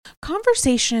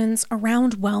conversations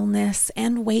around wellness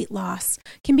and weight loss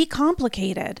can be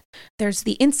complicated. There's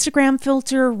the Instagram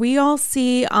filter we all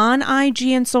see on IG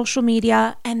and social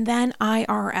media, and then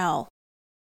IRL.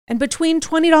 And between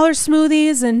 $20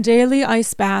 smoothies and daily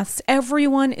ice baths,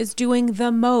 everyone is doing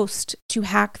the most to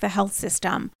hack the health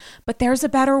system. But there's a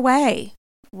better way.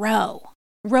 Ro.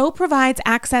 Ro provides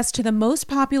access to the most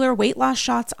popular weight loss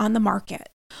shots on the market.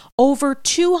 Over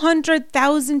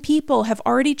 200,000 people have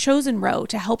already chosen Ro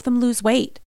to help them lose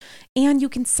weight. And you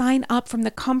can sign up from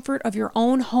the comfort of your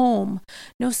own home.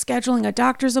 No scheduling a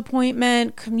doctor's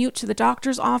appointment, commute to the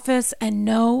doctor's office, and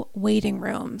no waiting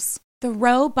rooms. The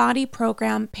Ro Body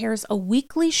Program pairs a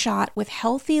weekly shot with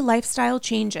healthy lifestyle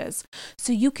changes,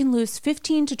 so you can lose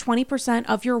 15 to 20%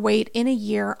 of your weight in a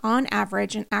year on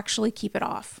average and actually keep it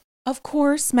off. Of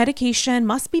course, medication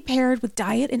must be paired with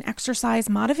diet and exercise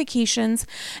modifications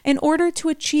in order to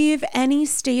achieve any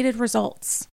stated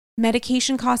results.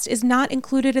 Medication cost is not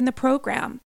included in the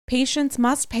program. Patients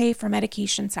must pay for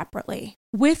medication separately.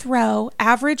 With Ro,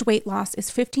 average weight loss is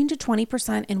 15 to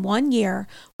 20% in 1 year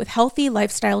with healthy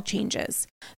lifestyle changes.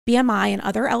 BMI and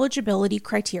other eligibility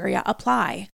criteria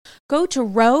apply. Go to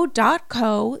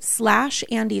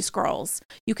ro.co/AndyScrolls.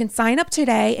 You can sign up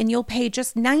today and you'll pay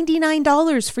just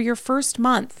 $99 for your first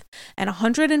month and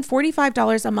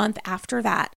 $145 a month after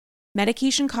that.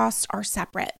 Medication costs are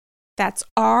separate. That's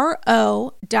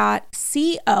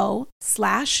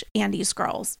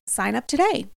ro.co/AndyScrolls. Sign up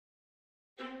today.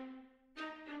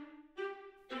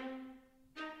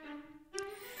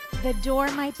 The door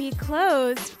might be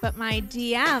closed, but my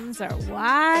DMs are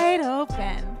wide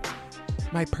open.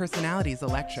 My personality's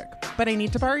electric, but I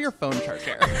need to borrow your phone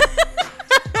charger.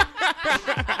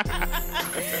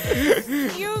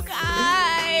 You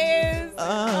guys.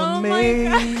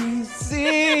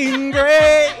 Amazing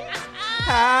grace.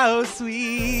 How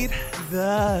sweet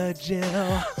the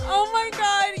Jill. Oh my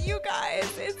God, you guys.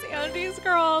 It's Andy's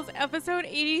Girls, episode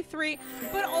 83,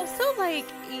 but also like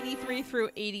 83 through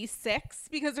 86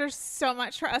 because there's so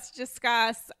much for us to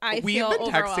discuss. We've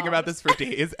been texting about this for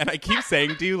days, and I keep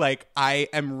saying to you, like, I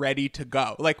am ready to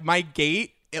go. Like, my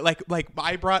gate. Like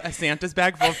I brought a Santa's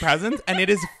bag full of presents and it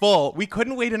is full. We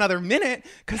couldn't wait another minute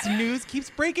because news keeps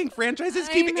breaking. Franchises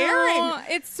keep airing.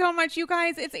 It's so much, you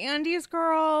guys. It's Andy's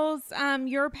Girls.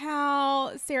 Your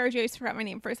pal, Sarah Joyce, forgot my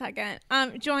name for a second.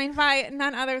 Joined by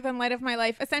none other than Light of My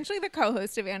Life, essentially the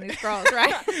co-host of Andy's Girls,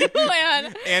 right?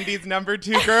 Lan. Andy's number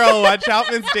 2 girl. Watch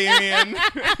out, Miss Damien.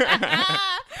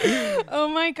 Oh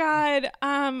my God.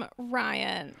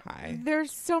 Ryan. Hi.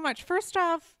 There's so much. First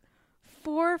off,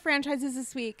 4 franchises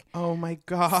this week. Oh my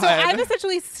God. So I've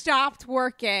essentially stopped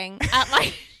working at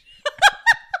my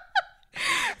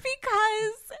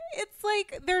because it's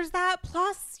like there's that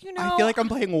plus, you know. I feel like I'm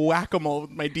playing whack-a-mole with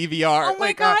my DVR. Oh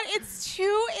my God, it's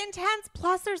too intense.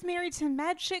 Plus there's Married to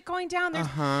Med shit going down. There's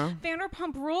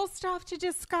Vanderpump Rules stuff to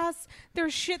discuss.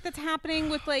 There's shit that's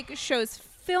happening with like shows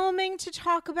filming to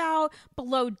talk about.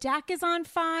 Below Deck is on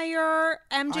fire.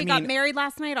 MJ got married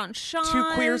last night on Sean.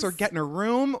 2 queers are getting a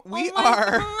room. We oh my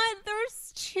are. God,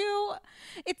 there's 2.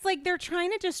 It's like they're trying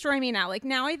to destroy me now. Like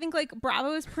now I think like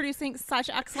Bravo is producing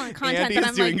such excellent content Andy that is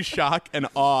I'm doing like shock and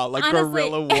awe, like honestly,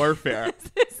 guerrilla warfare.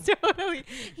 Totally.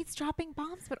 He's dropping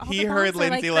bombs, but all he the bombs heard are,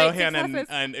 Lindsay like, Lohan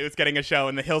and it was getting a show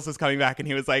and The Hills was coming back and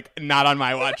he was like, not on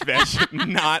my watch, bitch.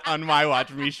 Not on my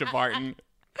watch, Misha Barton.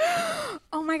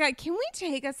 Oh my God, can we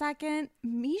take a second?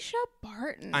 Misha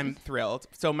Barton. I'm thrilled.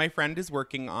 So my friend is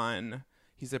working on,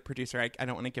 he's a producer. I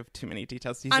don't want to give too many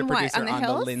details. He's on a producer on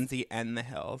the Lindsay and The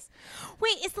Hills.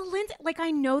 Wait, is the Lindsay, like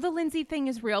I know the Lindsay thing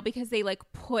is real because they like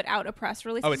put out a press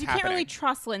release. Oh, it's you happening. Can't really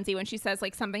trust Lindsay when she says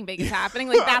like something big is happening.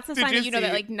 Like that's a sign that you know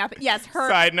that like nothing. Yes, her.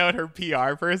 Side note, her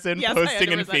PR person Yes,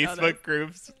 posting in 100% know Facebook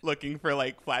groups looking for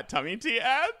like flat tummy tea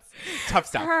ads. Tough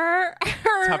stuff.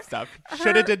 Tough stuff.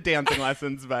 Should have did dancing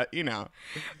lessons, but you know.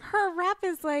 Her rep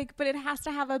is like, but it has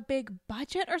to have a big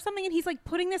budget or something. And he's like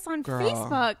putting this on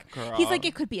Facebook. He's like,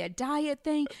 it could be a diet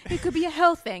thing. It could be a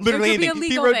health thing. Literally, it could be a legal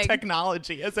he wrote thing.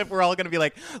 technology as if we're all going to be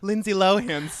like Lindsay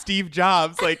Lohan, Steve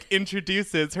Jobs, like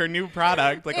introduces her new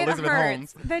product, like Elizabeth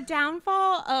Holmes. The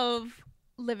downfall of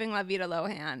Living La Vida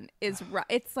Lohan is rough.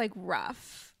 It's like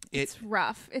rough. It's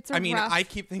rough. I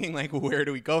keep thinking like, where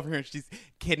do we go from here? She's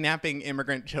kidnapping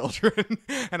immigrant children.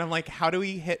 And I'm like, how do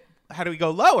we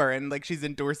go lower? And like, she's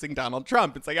endorsing Donald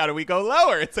Trump. It's like, how do we go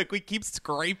lower? It's like, we keep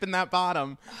scraping that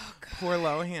bottom. Oh, Poor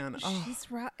Lohan. She's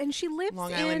rough. And she lives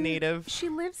Long Island native. She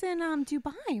lives in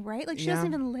Dubai, right? Like she doesn't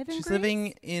even live in Greece. She's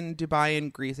living in Dubai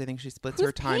and Greece. I think she splits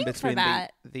her time between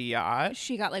the yacht.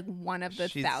 She got like one of the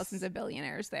thousands of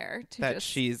billionaires there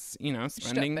she's,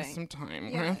 spending some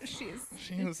time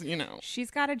with.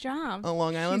 She's got a job. A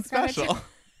Long Island special.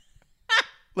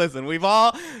 Listen, we've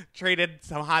all traded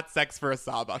some hot sex for a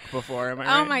sawbuck before. Am I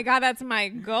right? Oh my God, that's my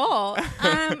goal.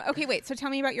 Okay, wait. So tell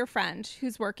me about your friend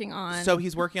who's working on. So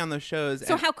he's working on those shows.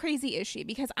 So how crazy is she?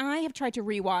 Because I have tried to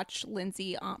rewatch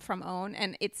Lindsay from OWN,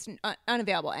 and it's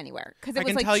unavailable anywhere because it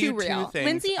was like too real.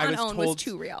 Lindsay on OWN was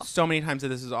too real. So many times that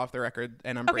this is off the record,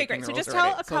 and I'm okay, breaking great. the rules So just tell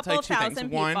already. a couple of thousand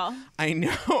people. One, I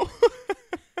know.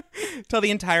 Tell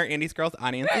the entire Andy's Girls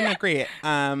audience. Isn't that great?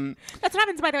 That's what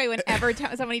happens, by the way, whenever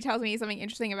somebody tells me something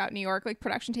interesting about New York, like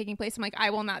production taking place. I'm like, I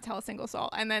will not tell a single soul.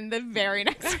 And then the very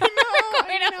next time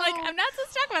I'm like, I'm not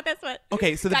supposed to talk about this, but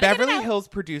okay. So the Beverly Hills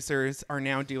producers are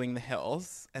now doing The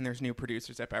Hills, and there's new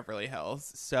producers at Beverly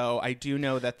Hills. So I do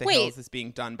know that The Hills is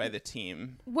being done by the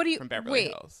team from Beverly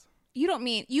Hills. You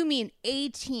mean a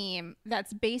team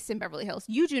that's based in Beverly Hills.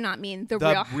 You do not mean the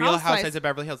Real Housewives of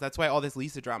Beverly Hills. That's why all this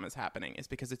Lisa drama is happening, is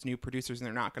because it's new producers and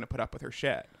they're not going to put up with her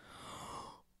shit.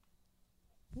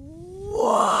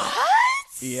 What?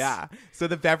 Yeah. So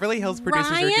the Beverly Hills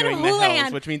producers are doing The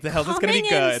Hills, which means The Hills is going to be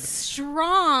good.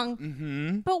 Strong.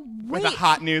 Mm-hmm. But wait. With a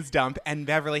hot news dump, and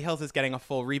Beverly Hills is getting a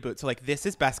full reboot. So like, this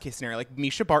is best case scenario. Like,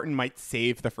 Misha Barton might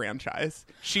save the franchise.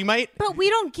 She might. But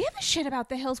we don't give a shit about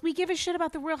The Hills. We give a shit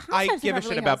about the Real Housewives of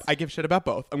Beverly Hills. I give shit about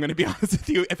both. I'm going to be honest with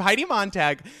you. If Heidi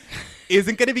Montag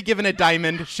isn't going to be given a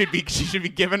diamond, she should be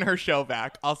given her show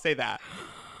back. I'll say that.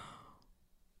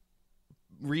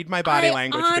 Read my body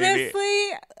language, baby. Honestly,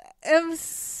 am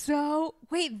so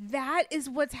wait, that is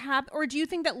what's happened, or do you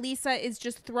think that Lisa is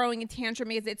just throwing a tantrum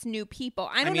because it's new people?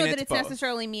 I don't know that it's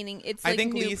necessarily meaning it's like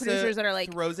new Lisa producers that are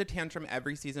like throws a tantrum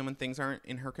every season when things aren't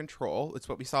in her control. It's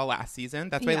what we saw last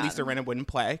season. That's why Lisa Rinna wouldn't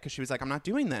play, because she was like, I'm not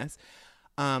doing this.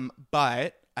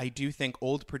 But I do think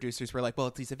old producers were like, well,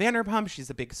 it's Lisa Vanderpump. She's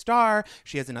a big star.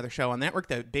 She has another show on the network,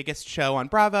 the biggest show on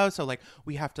Bravo. So like,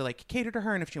 we have to like cater to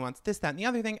her. And if she wants this, that, and the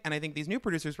other thing. And I think these new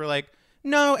producers were like,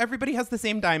 no, everybody has the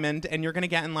same diamond and you're going to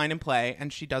get in line and play.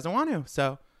 And she doesn't want to.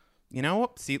 So, you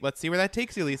know, let's see where that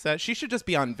takes you, Lisa. She should just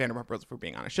be on Vanderpump Rules, if we're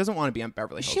being honest. She doesn't want to be on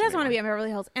Beverly Hills. She doesn't want to be on Beverly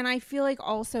Hills. And I feel like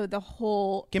also the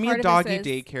whole give me a doggy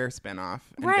daycare spinoff.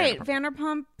 Right.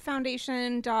 Vanderpump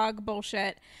Foundation dog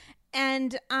bullshit.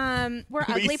 And where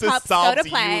ugly Lisa pups go to solves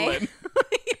play.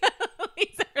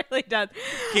 Lisa really does.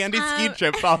 Candy Ski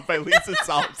Trip followed by Lisa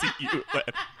solves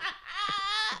Yulin.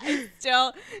 I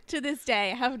still, to this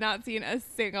day, have not seen a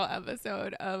single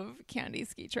episode of Candy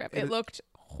Ski Trip. It looked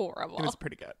horrible. It was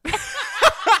pretty good.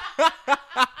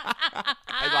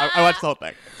 I watched the whole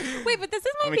thing. Wait, but this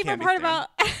is my favorite part about...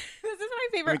 This is my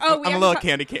favorite... I'm a little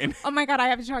candy cane. Oh my God, I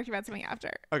have to talk to you about something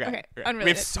after. Okay. Unrelated. We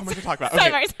have so much to talk about.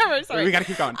 Okay. Sorry. We got to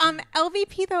keep going.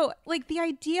 LVP, though, like the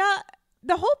idea...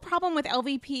 The whole problem with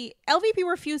LVP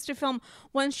refused to film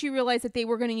once she realized that they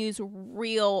were going to use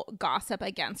real gossip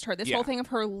against her. This whole thing of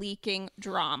her leaking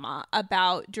drama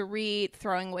about Dorit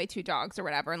throwing away 2 dogs or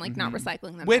whatever and like not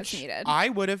recycling them as needed. I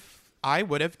would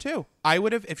have too. I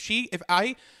would have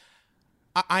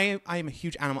I am a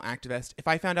huge animal activist. If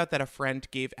I found out that a friend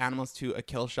gave animals to a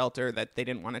kill shelter that they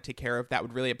didn't want to take care of, that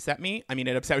would really upset me. I mean,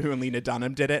 it upset me when Lena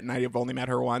Dunham did it, and I have only met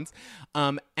her once.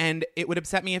 And it would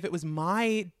upset me if it was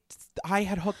I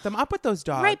had hooked them up with those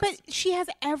dogs. Right, but she has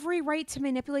every right to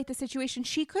manipulate the situation.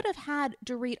 She could have had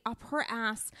Dorit up her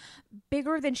ass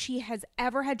bigger than she has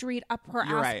ever had Dorit up her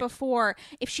ass before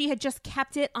if she had just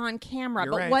kept it on camera.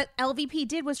 But what LVP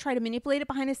did was try to manipulate it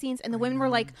behind the scenes, and the women were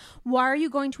like, why are you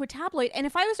going to a tabloid? And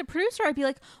if I was a producer, I'd be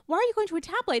like, why are you going to a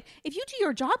tabloid? If you do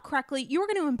your job correctly, you're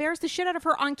going to embarrass the shit out of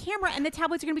her on camera, and the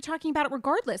tabloids are going to be talking about it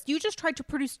regardless. You just tried to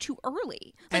produce too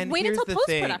early. Like, wait until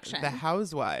post-production. The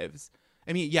Housewives...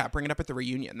 I mean, yeah, bring it up at the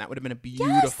reunion. That would have been a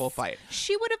beautiful fight.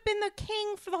 She would have been the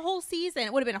king for the whole season.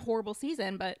 It would have been a horrible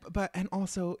season, but and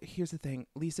also, here's the thing: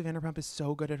 Lisa Vanderpump is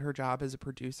so good at her job as a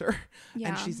producer,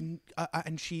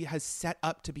 and she has set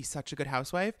up to be such a good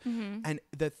housewife. And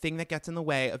the thing that gets in the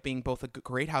way of being both a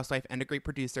great housewife and a great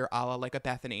producer, a la like a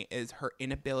Bethany, is her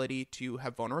inability to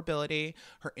have vulnerability,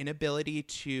 her inability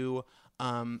to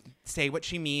say what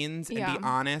she means and be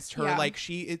honest. Her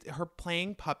her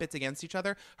playing puppets against each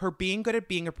other. Her being good at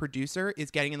being a producer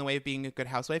is getting in the way of being a good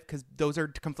housewife, because those are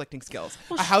conflicting skills.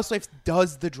 Well, a housewife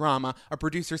does the drama. A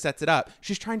producer sets it up.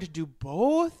 She's trying to do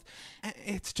both.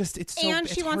 It's so. And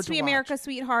she wants to be America's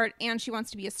sweetheart, and she wants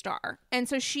to be a star. And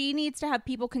so she needs to have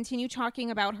people continue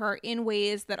talking about her in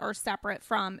ways that are separate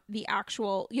from the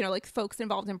actual, like folks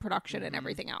involved in production and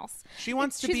everything else. She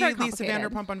wants to be Lisa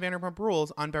Vanderpump on Vanderpump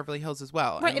Rules on Beverly Hills as as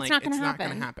well. Right, And, it's not going to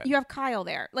gonna happen. You have Kyle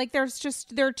there. Like, there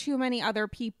are too many other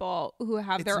people who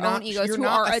have their own egos you're who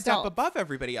not are a adults. step above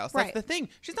everybody else. Right. That's the thing.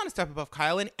 She's not a step above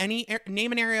Kyle in any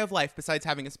name an area of life besides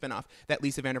having a spinoff that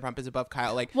Lisa Vanderpump is above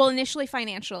Kyle. Like, well, initially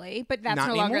financially, but that's not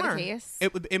no anymore. longer the case.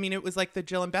 It was like the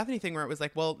Jill and Bethany thing where it was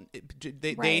like, well,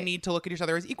 they need to look at each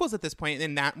other as equals at this point,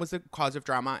 and that was a cause of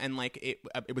drama, and like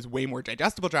it was way more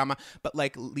digestible drama. But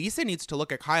like Lisa needs to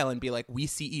look at Kyle and be like, we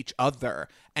see each other,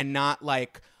 and not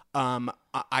like,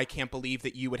 I can't believe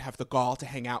that you would have the gall to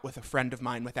hang out with a friend of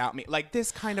mine without me. Like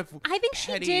this kind of I think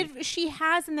petty... she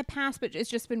has in the past, but it's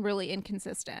just been really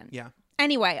inconsistent. Yeah.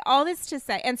 Anyway, all this to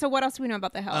say, and so what else do we know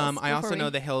about the Hills? I also know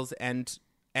the Hills, and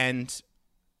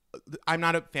I'm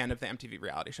not a fan of the MTV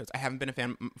reality shows. I haven't been a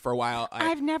fan for a while.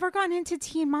 I've never gotten into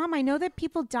Teen Mom. I know that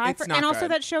people die for, and also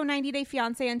that show 90 Day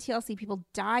Fiancé on TLC. People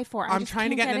die for. I'm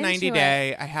trying to get into 90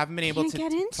 Day. I haven't been able to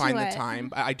find the it. time.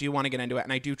 I do want to get into it,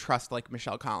 and I do trust like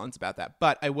Michelle Collins about that.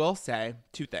 But I will say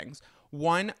two things.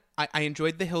 One, I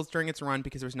enjoyed The Hills during its run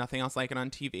because there was nothing else like it on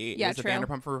TV. Yeah, it was true. a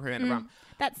Vanderpump for Vanderpump.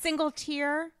 That single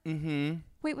tear. Mm-hmm.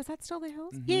 Wait, was that still The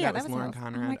Hills? Mm-hmm. Yeah, that was Lauren Hills.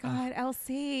 Conrad. Oh my God,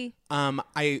 LC.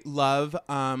 I love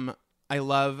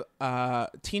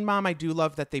Teen Mom. I do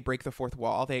love that they break the fourth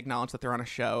wall. They acknowledge that they're on a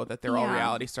show, that they're all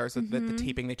reality stars, that the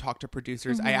taping, they talk to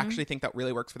producers. I actually think that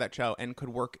really works for that show and could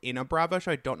work in a Bravo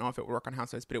show. I don't know if it would work on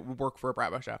Housewives, but it would work for a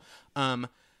Bravo show.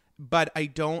 But I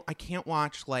can't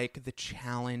watch like The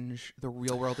Challenge. The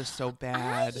Real World is so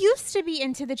bad. I used to be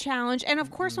into The Challenge. And of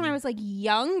course, when I was like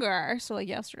younger, so like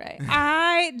yesterday,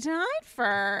 I died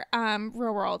for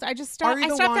Real World. I just stopped. I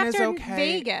stopped after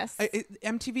Vegas.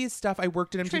 MTV's stuff, I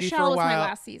worked at MTV Trishelle for a while. was my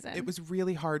last season. It was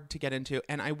really hard to get into.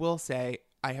 And I will say,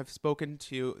 I have spoken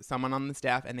to someone on the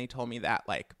staff and they told me that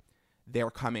like,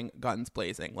 they're coming guns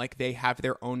blazing. Like they have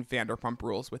their own Vanderpump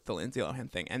rules with the Lindsay Lohan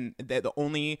thing. And the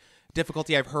only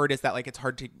difficulty I've heard is that like it's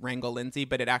hard to wrangle Lindsay,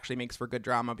 but it actually makes for good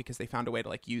drama because they found a way to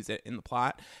like use it in the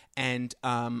plot. And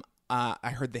I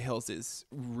heard The Hills is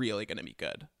really going to be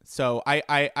good. So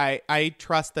I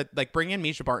trust that like bringing in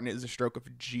Misha Barton is a stroke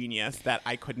of genius that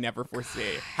I could never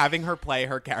foresee. Having her play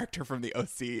her character from the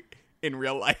OC in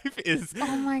real life is,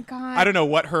 oh my God, I don't know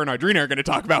what her and Audrina are going to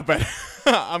talk about, but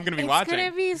I'm going to be watching. It's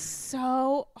going to be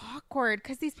so awkward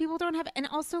because these people don't have, and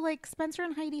also like Spencer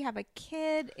and Heidi have a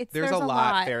kid. There's a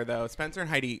lot there though. Spencer and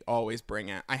Heidi always bring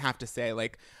it. I have to say,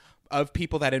 like, of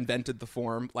people that invented the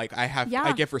form, like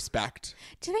I give respect.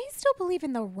 Do they still believe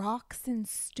in the rocks and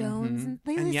stones?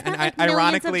 Mm-hmm. And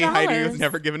ironically, Heidi was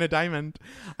never given a diamond.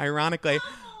 Ironically.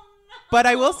 But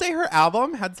I will say her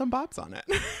album had some bops on it.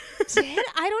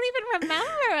 I don't even remember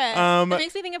it. It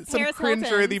makes me think of Paris Hilton.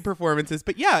 Some cringeworthy performances.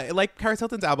 But yeah, like Paris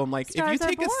Hilton's album, like Stars if you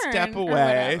take are a born, step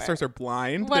away, stars are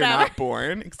blind, they're not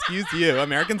born. Excuse you,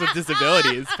 Americans with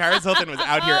disabilities. Paris Hilton was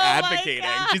out here advocating.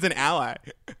 She's an ally.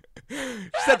 She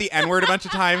said the N-word a bunch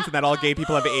of times and that all gay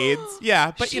people have AIDS.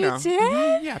 Yeah, but she you know.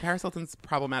 did? Yeah, Paris Hilton's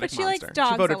problematic but she monster. Likes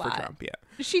dogs she voted a for lot. Trump, yeah.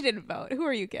 She didn't vote. Who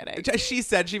are you kidding? She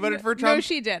said she voted for Trump. No,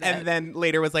 she didn't. And then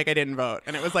later was like, I didn't vote.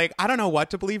 And it was like, I don't know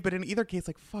what to believe, but in either case,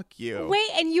 like, fuck you. Wait,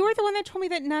 and you were the one that told me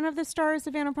that none of the stars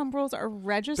of Vanderpump Rules are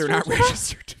registered. They're not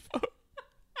registered to vote.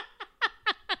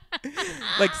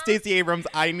 Like, Stacey Abrams,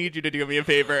 I need you to do me a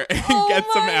favor and get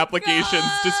some applications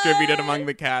distributed among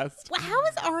the cast. Well, how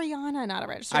is Ariana not a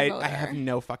registered voter? I have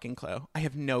no fucking clue. I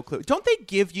have no clue. Don't they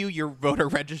give you your voter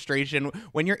registration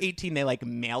when you're 18? They like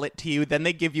mail it to you. Then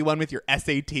they give you one with your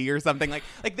SAT or something. Like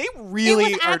they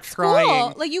really are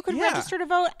trying. Like you could register to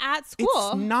vote at school.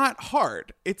 It's not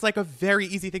hard. It's like a very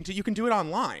easy thing to. You can do it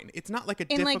online. It's not like a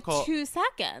difficult. In like 2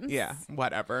 seconds. Yeah,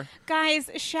 whatever.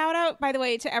 Guys, shout out by the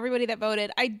way to everybody that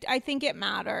voted. I think it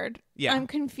mattered. Yeah. I'm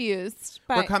confused.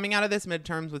 But we're coming out of this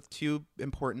midterms with two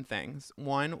important things.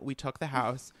 One, we took the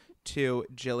House. 2,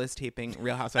 Jill is taping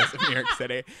Real Housewives of New York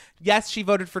City. Yes, she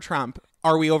voted for Trump.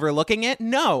 Are we overlooking it?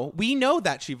 No. We know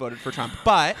that she voted for Trump,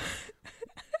 but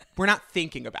we're not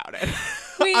thinking about it.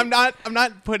 Wait. I'm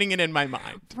not putting it in my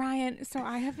mind. Brian, so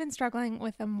I have been struggling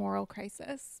with a moral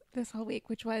crisis this whole week,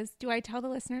 which was, do I tell the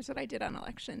listeners what I did on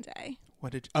election day?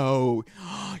 What did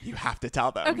you have to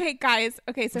tell them. Okay, guys.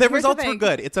 Okay, so the results were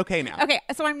good. It's okay now. Okay,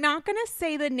 so I'm not going to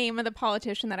say the name of the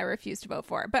politician that I refused to vote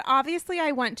for, but obviously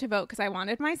I went to vote because I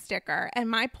wanted my sticker, and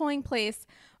my polling place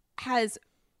has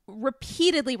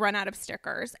repeatedly run out of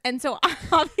stickers, and so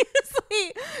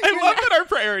obviously I love that our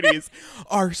priorities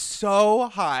are so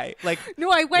high. Like,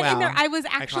 no, I went in there. I was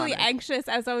actually iconic. Anxious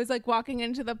as I was like walking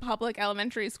into the public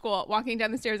elementary school, walking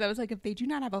down the stairs. I was like, if they do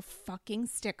not have a fucking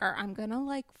sticker, I'm gonna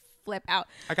like flip out.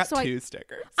 I got 2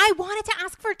 stickers. I wanted to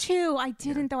ask for 2. I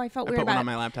didn't though. I felt weird about it. I put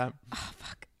one about on my laptop. Oh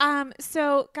fuck.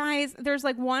 So guys, there's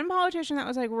like one politician that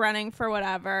was like running for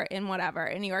whatever in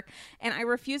New York, and I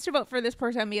refuse to vote for this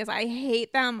person because I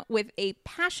hate them with a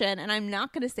passion, and I'm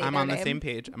not going to say I'm their on the name. same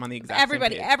page. I'm on the exact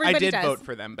Everybody same page. I did does. vote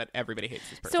for them, but everybody hates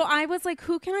this person. So I was like,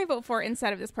 who can I vote for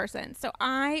instead of this person? So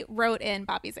I wrote in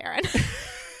Bobby Zarin.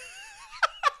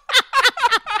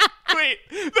 Wait,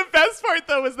 the best part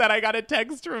though was that I got a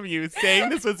text from you saying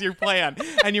this was your plan,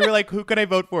 and you were like, "Who could I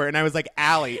vote for?" And I was like,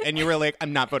 "Allie," and you were like,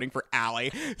 "I'm not voting for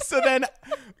Allie." So then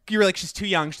you were like, "She's too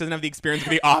young. She doesn't have the experience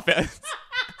with The Office."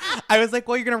 I was like,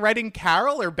 "Well, you're gonna write in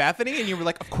Carol or Bethany," and you were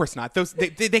like, "Of course not. Those they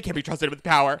can't be trusted with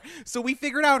power." So we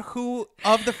figured out who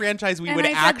of the franchise we would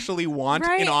actually want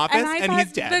in office, and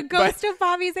he's dead. The ghost of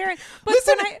Bobby Zarin. But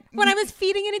listen, when I was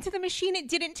feeding it into the machine, it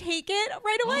didn't take it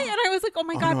right away, and I was like, "Oh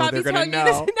my god, no, Bobby's telling know.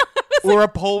 me this." No, or a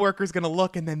poll worker's gonna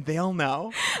look, and then they'll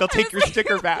know. They'll take your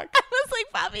sticker back. I was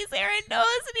like, Bobby Zarin knows,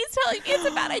 and he's telling me it's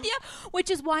a bad idea, which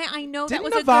is why I know Didn't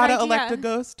that was Nevada a good idea. elect a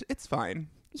ghost? It's fine.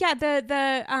 Yeah, the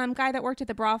guy that worked at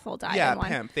the brothel died. Yeah, in one.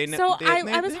 pimp.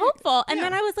 I was hopeful, and yeah.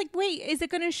 then I was like, wait, is it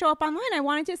going to show up online? I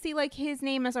wanted to see like his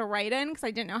name as a write-in because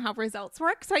I didn't know how results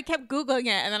work, so I kept Googling it,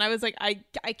 and then I was like,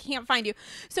 I can't find you.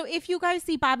 So if you guys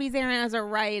see Bobby Zarin as a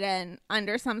write-in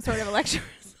under some sort of election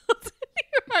results in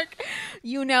New York,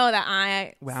 you know that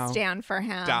I stand for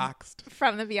him. Doxed.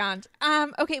 From the beyond.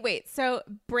 Okay, wait. So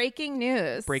breaking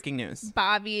news.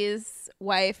 Bobby's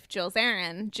wife,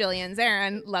 Jillian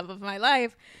Zarin, love of my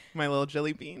life. My little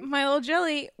Jilly Bean. My little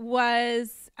Jilly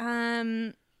was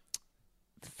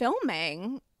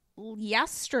filming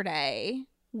yesterday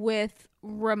with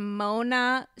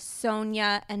Ramona,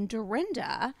 Sonia, and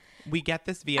Dorinda. We get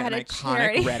this via an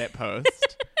iconic Reddit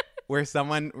post. Where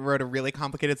someone wrote a really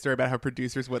complicated story about how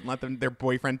producers wouldn't let their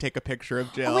boyfriend take a picture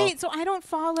of Jill. Oh, wait, so I don't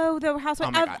follow the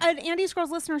Housewives. Oh my God. An Andy's Girls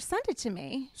listener sent it to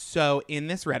me. So in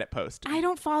this Reddit post, I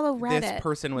don't follow Reddit. This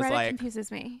person was Reddit like,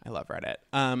 confuses me. I love Reddit.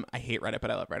 I hate Reddit,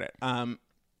 but I love Reddit.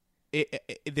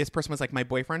 This person was like, my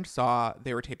boyfriend saw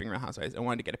they were taping Real Housewives and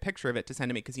wanted to get a picture of it to send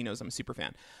to me because he knows I'm a super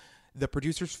fan. The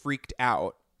producers freaked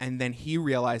out. And then he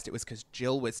realized it was because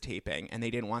Jill was taping and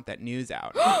they didn't want that news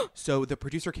out. So the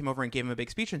producer came over and gave him a big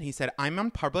speech and he said, I'm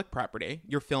on public property.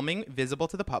 You're filming visible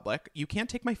to the public. You can't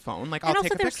take my phone. Like, I'll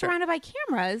take a picture. And also they're surrounded by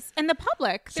cameras and the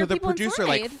public. So the producer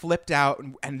like flipped out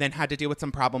and then had to deal with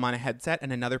some problem on a headset.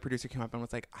 And another producer came up and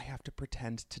was like, I have to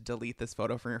pretend to delete this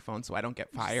photo from your phone so I don't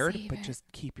get fired. But just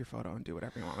keep your photo and do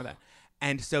whatever you want with it.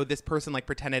 And so this person like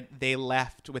pretended they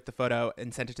left with the photo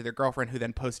and sent it to their girlfriend, who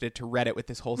then posted it to Reddit with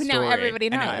this whole story. Now everybody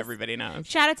knows. And now everybody knows.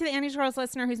 Shout out to the Andy's Girls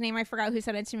listener whose name I forgot, who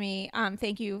sent it to me.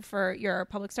 Thank you for your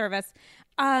public service.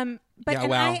 I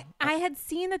had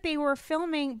seen that they were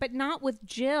filming, but not with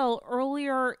Jill,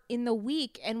 earlier in the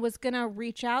week, and was gonna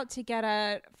reach out to get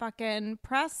a fucking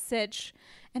press sitch.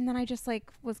 And then I just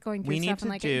like was going through stuff and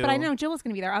like, but I know Jill was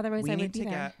gonna be there. Otherwise, I would be there. We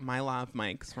need to get My Lav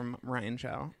mics from Ryan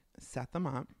Show, set them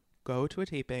up, go to a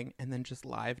taping, and then just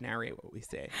live narrate what we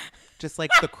say. Just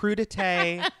like the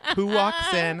crudité, who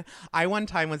walks in. I one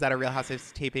time was at a Real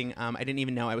Housewives taping. I didn't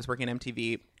even know I was working at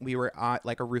MTV. We were at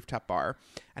like a rooftop bar,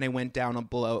 and I went down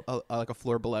a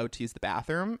floor below to use the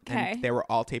bathroom, and they were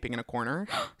all taping in a corner.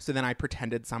 So then I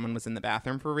pretended someone was in the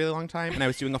bathroom for a really long time, and I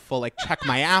was doing a full like check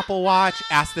my Apple Watch,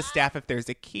 ask the staff if there's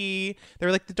a key. They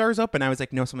were like, the door's open. I was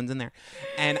like, no, someone's in there.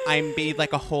 And I made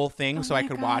like a whole thing so I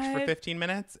could watch for 15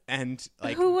 minutes. And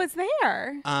like, who was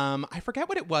there? I forget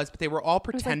what it was, but they were all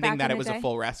pretending that it was a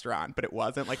full restaurant, but it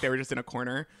wasn't. Like, they were just in a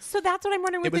corner. So that's what I'm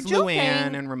wondering with the Jill thing. It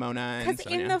was Luann and Ramona and Sonia.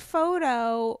 Because in the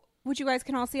photo, which you guys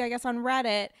can all see, I guess, on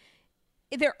Reddit,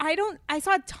 I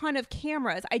saw a ton of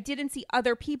cameras. I didn't see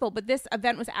other people, but this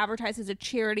event was advertised as a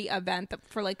charity event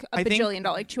for like a bajillion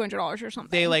dollars, like $200 or something.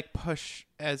 They like push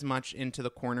as much into the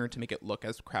corner to make it look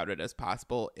as crowded as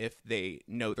possible if they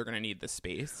know they're going to need the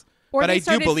space. Or but they I do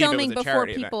started believe filming it was a before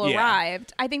charity people event.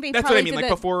 arrived. I think that's what I mean. Like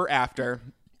before or after,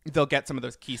 they'll get some of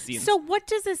those key scenes. So what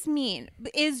does this mean?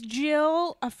 Is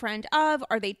Jill a friend of?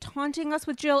 Are they taunting us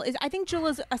with Jill? I think Jill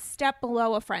is a step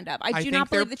below a friend of. I do not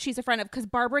believe that she's a friend of, because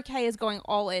Barbara Kay is going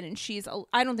all in, and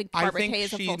I don't think Barbara Kay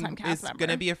is a full-time cast member. It's going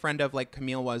to be a friend of like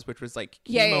Camille was, which was like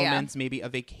key moments, maybe a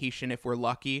vacation if we're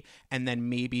lucky, and then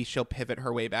maybe she'll pivot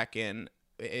her way back in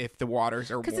if the waters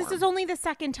are warm. Because this is only the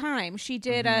second time. She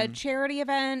did a charity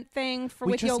event thing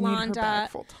with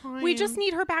Yolanda. We just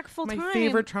need her back full time. My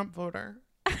favorite Trump voter.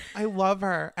 I love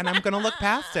her, and I'm gonna look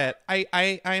past it.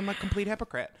 I'm a complete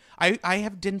hypocrite. I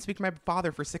didn't speak to my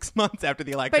father for 6 months after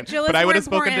the election, but I would have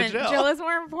spoken to Jill. Jill is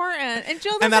more important, and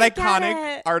Jill and that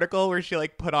iconic article where she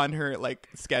like put on her like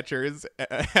Skechers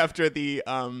after the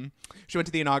she went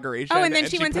to the inauguration. Oh, and then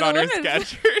she went to the women's.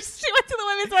 Skechers. She went to the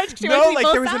as much. She No, wants to be like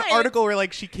both there was sides. an article where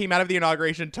like she came out of the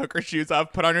inauguration, took her shoes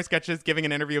off, put on her sketches, giving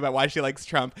an interview about why she likes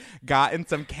Trump, got in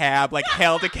some cab, like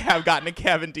hailed a cab, got in a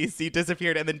cab in DC,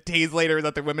 disappeared, and then days later was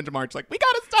at the Women's March, like, we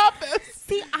gotta stop this.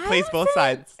 See, Plays both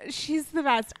sides. She's the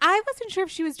best. I wasn't sure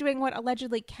if she was doing what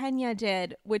allegedly Kenya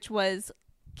did, which was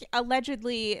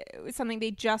allegedly something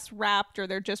they just wrapped, or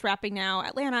they're just wrapping now,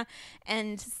 Atlanta,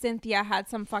 and Cynthia had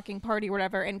some fucking party or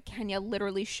whatever, and Kenya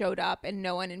literally showed up and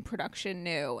no one in production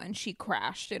knew, and she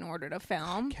crashed in order to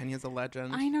film. Kenya's a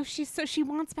legend. I know, she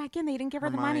wants back in. They didn't give her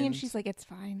the money, and she's like, it's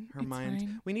fine. Her it's mind.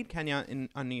 fine. We need Kenya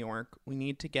on New York. We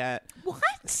need to get What?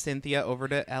 Cynthia over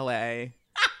to LA.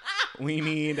 We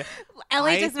need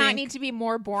LA does not need to be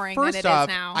more boring than it is off,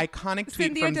 now. Iconic tweet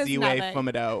Cynthia from does Ziwe nothing.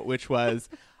 Fumido, which was,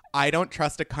 I don't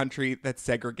trust a country that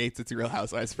segregates its Real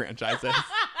Housewives franchises.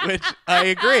 Which I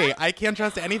agree. I can't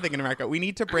trust anything in America. We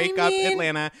need to break up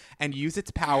Atlanta and use its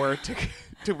power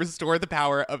to restore the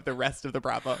power of the rest of the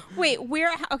Bravo. Wait,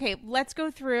 okay, let's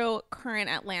go through current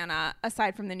Atlanta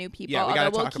aside from the new people. Yeah, we gotta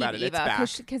although talk about it. It's back.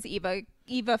 Because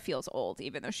Eva feels old,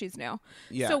 even though she's new.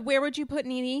 Yeah. So where would you put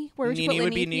Nene? Where would you put Nene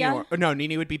would be New Lenithia? York. No,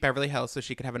 Nene would be Beverly Hills, so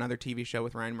she could have another TV show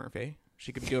with Ryan Murphy.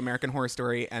 She could do American Horror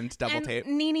Story and Double And Tape.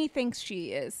 Nene thinks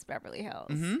she is Beverly Hills.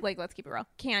 Mm-hmm. Like, let's keep it real.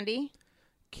 Candy.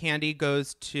 Candy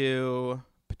goes to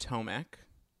Potomac.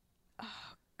 Oh,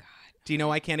 God. Do you know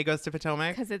why Candy goes to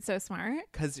Potomac? Because it's so smart.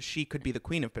 Because she could be the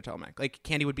queen of Potomac. Like,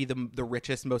 Candy would be the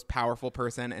richest, most powerful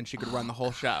person, and she could run the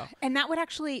whole show. And that would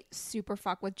actually super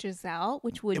fuck with Giselle,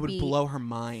 which would It would be blow her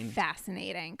mind.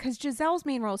 fascinating. Because Giselle's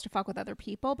main role is to fuck with other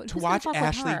people, but To who's gonna watch fuck with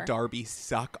Ashley her? Darby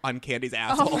suck on Candy's my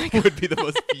asshole God. would be the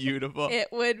most beautiful. It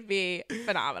would be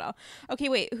phenomenal. Okay,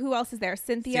 wait. Who else is there?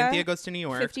 Cynthia goes to New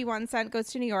York. 51 Cent goes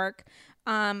to New York.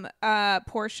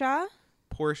 Portia.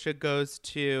 Portia goes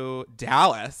to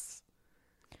Dallas.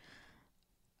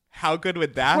 How good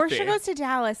would that be? Portia goes to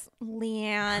Dallas.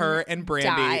 Leanne. Her and Brandy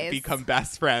dies. become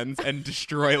best friends and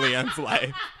destroy Leanne's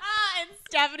life. And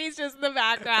Stephanie's just in the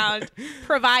background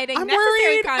providing I'm necessary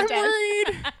worried. content. I'm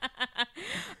worried.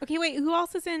 Okay, wait. Who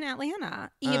else is in Atlanta?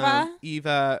 Eva.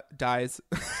 Eva dies.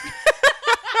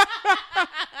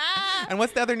 And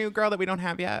what's the other new girl that we don't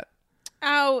have yet?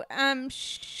 Oh,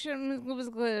 was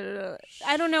good.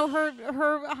 I don't know.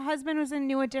 Her husband was in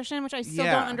New Edition, which I still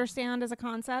Yeah. don't understand as a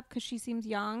concept because she seems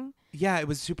young. Yeah, it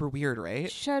was super weird, right?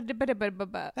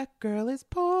 That That girl is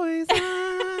poison.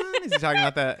 Is he talking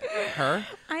about her?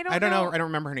 I don't know. I don't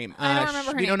remember her name. I don't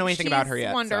remember her We name. don't know anything about her She's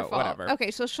yet. Wonderful. So whatever.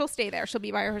 Okay, so she'll stay there. She'll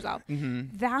be by herself.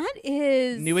 Mm-hmm. That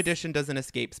is New Edition does an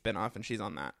Escape spinoff, and she's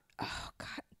on that. Oh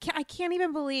God, I can't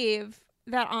even believe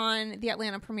that on the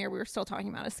Atlanta premiere we were still talking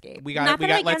about Escape. We Not got.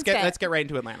 that I'm Let's against it. let's get right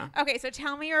into Atlanta. Okay, so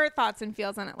tell me your thoughts and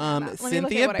feels on Atlanta. Let me look at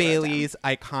Cynthia what I wrote down. Bailey's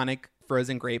iconic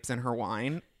frozen grapes in her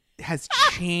wine has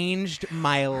changed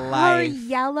my Her life.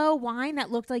 yellow wine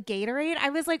that looked like Gatorade. I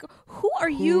was like, who are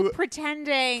you Who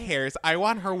pretending? Cares? I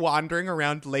want her wandering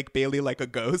around Lake Bailey like a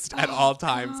ghost at all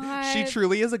times. She God.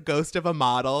 truly is a ghost of a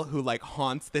model who like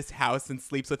haunts this house and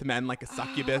sleeps with men like a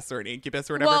succubus or an incubus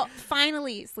or whatever. Well,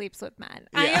 finally sleeps with men.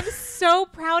 I Yeah. am so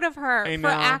proud of her I for know.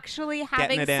 actually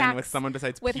having Getting it sex in with someone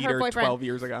besides with her Peter boyfriend. 12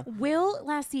 years ago. Will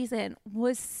last season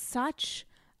was such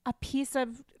a piece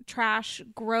of trash,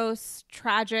 gross,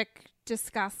 tragic,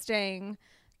 disgusting,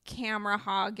 camera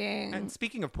hogging. And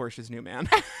speaking of Portia's new man.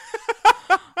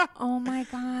 Oh my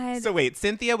God. So wait,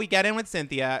 Cynthia, we get in with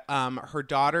Cynthia. Her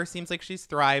daughter seems like she's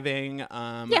thriving.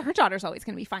 Yeah, her daughter's always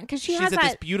going to be fine because she She's has at that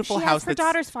this beautiful she has- house Her that's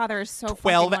daughter's father is so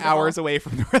 12 fucking hours wonderful. away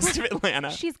from the rest of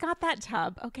Atlanta. She's got that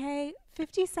tub, okay?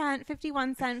 50 cent,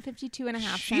 51 cent, 52 and a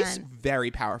half She's cent.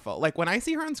 very powerful. Like when I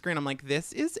see her on screen, I'm like,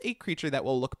 this is a creature that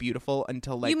will look beautiful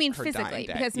until like You mean her physically, dying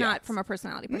day. because not Yes. from a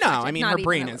personality No, perspective. I mean not her even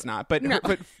brain a- is not, but No.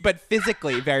 but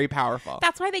physically very powerful.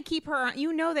 That's why they keep her.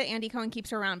 You know that Andy Cohen keeps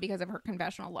her around because of her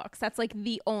conventional looks. That's like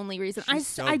the only reason. She's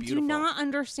so I do beautiful. not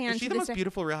understand. Is she to the this most day-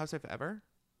 beautiful Real Housewife ever?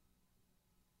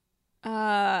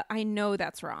 I know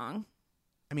that's wrong.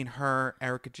 I mean, her,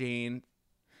 Erica Jane.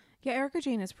 Yeah, Erica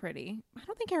Jane is pretty. I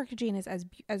don't think Erica Jane is as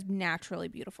naturally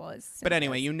beautiful as. But Cynthia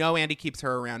anyway, is. you know Andy keeps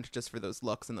her around just for those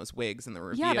looks and those wigs and the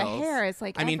reveals. Yeah, the hair is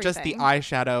like. I mean, just the everything.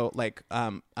 eyeshadow, like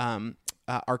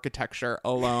architecture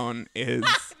alone is.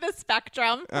 The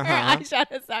spectrum. Her Uh-huh.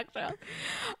 eyeshadow spectrum.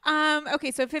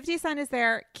 Okay, so 50 Cent is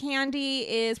there. Candy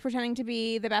is pretending to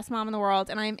be the best mom in the world,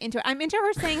 and I'm into it. I'm into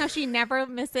her saying how she never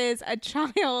misses a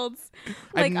child's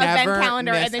like event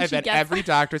calendar, and then I've she had gets every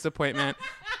doctor's appointment,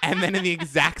 and then in the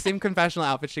exact same confessional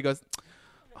outfit, she goes,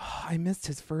 oh, "I missed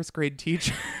his first grade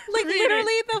teacher." like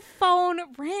literally the phone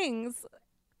rings.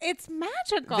 It's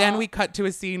magical. Then we cut to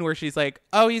a scene where she's like,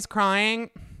 "Oh, he's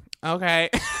crying. Okay."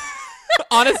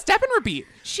 on a step and repeat.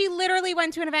 She literally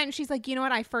went to an event and she's like, you know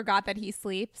what? I forgot that he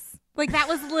sleeps. Like, that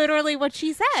was literally what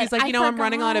she said. She's like, I'm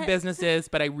running a lot of businesses,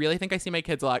 but I really think I see my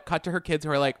kids a lot. Cut to her kids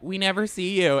who are like, we never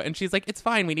see you. And she's like, it's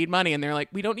fine. We need money. And they're like,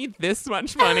 we don't need this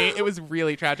much money. It was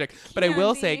really tragic. But I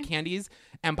will say, Candy's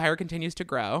empire continues to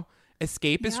grow.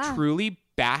 Escape is truly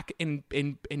back in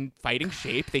fighting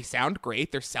shape. They sound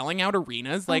great. They're selling out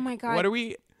arenas. Like, oh my God. What are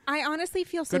we... I honestly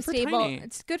feel so stable.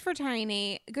 It's good for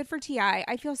Tiny, good for T.I.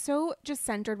 I feel so just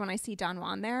centered when I see Don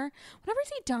Juan there. Whenever I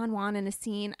see Don Juan in a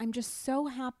scene, I'm just so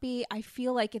happy. I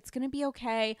feel like it's going to be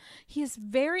okay.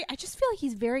 I just feel like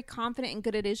he's very confident and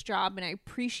good at his job, and I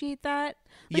appreciate that.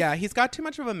 Like, yeah, he's got too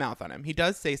much of a mouth on him. He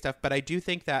does say stuff, but I do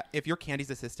think that if you're Candy's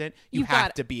assistant, you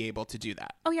have to be able to do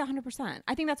that. Oh, yeah, 100%.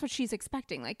 I think that's what she's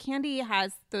expecting. Like, Candy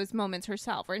has those moments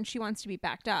herself, and she wants to be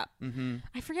backed up. Mm-hmm.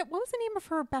 I forget, what was the name of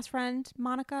her best friend?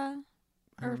 Monica?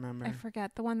 I remember. I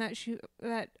forget the one that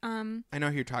I know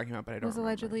who you're talking about, but I don't. Was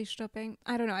allegedly stripping.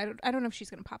 I don't know. I don't know if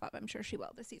she's gonna pop up. I'm sure she will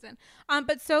this season.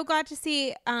 But so glad to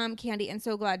see Candy, and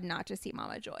so glad not to see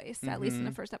Mama Joyce, at least in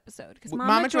the first episode, because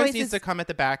Mama Joyce needs to come at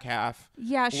the back half.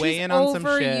 Yeah, she's weigh in on some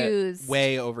shit.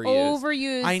 Way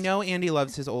overused. I know Andy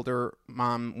loves his older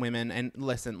mom women, and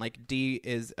listen, like Dee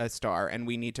is a star, and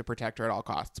we need to protect her at all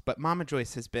costs. But Mama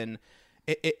Joyce has been.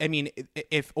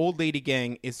 If Old Lady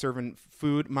Gang is serving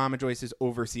food, Mama Joyce is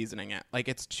over seasoning it. Like,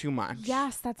 it's too much.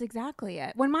 Yes, that's exactly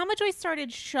it. When Mama Joyce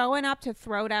started showing up to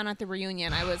throw down at the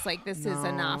reunion, I was like, this is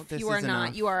enough. You are not.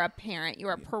 Enough. You are a parent. You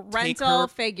are a parental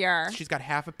figure. She's got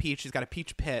half a peach. She's got a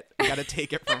peach pit. You got to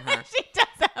take it from her. She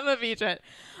does have a peach pit.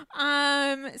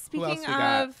 Speaking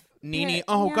of... Nene.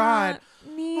 Oh, God.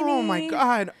 Nene. Oh, my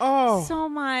God. Oh. So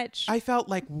much. I felt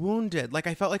like wounded. Like,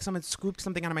 I felt like someone scooped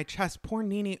something out of my chest. Poor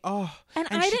Nene. Oh. And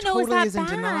I didn't know it was that is in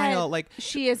bad. denial. Like,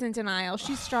 she is in denial.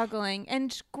 She's struggling.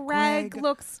 And Greg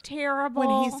looks terrible.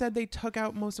 When he said they took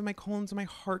out most of my colons, my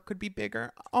heart could be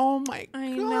bigger. Oh, my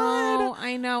God.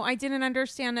 I know. I didn't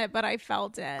understand it, but I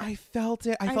felt it. I felt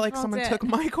like someone took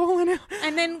my colon out.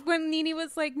 And then when Nene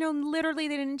was like, no, literally,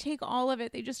 they didn't take all of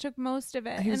it. They just took most of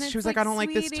it. She was like, I don't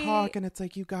like this talk. And it's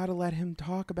like, you got to let him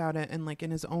talk about it and like in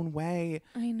his own way.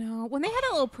 I know. When they had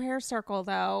a little prayer circle,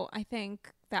 though, I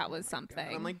think that was something.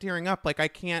 God, I'm like tearing up. Like, I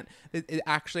can't. It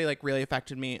actually like really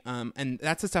affected me. And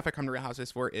that's the stuff I come to Real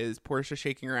Housewives for, is Portia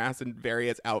shaking her ass in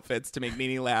various outfits to make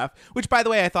Nene laugh. Which, by the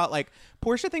way, I thought like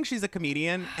Portia thinks she's a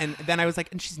comedian, and then I was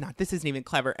like, and she's not. This isn't even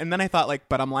clever. And then I thought like,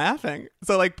 but I'm laughing.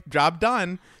 So like, job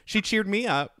done. She cheered me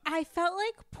up. I felt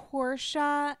like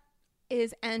Portia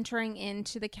is entering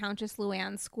into the Countess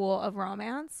Luann school of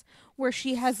romance, where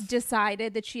she has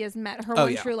decided that she has met her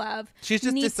one true love. She's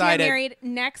just decided. To get married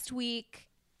next week.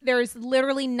 There's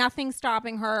literally nothing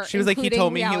stopping her. She was like, he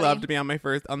told me he loved me on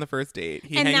the first date.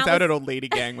 He hangs out at Old Lady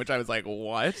Gang, which I was like,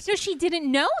 what? No, she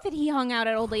didn't know that he hung out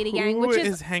at Old Lady Gang. Who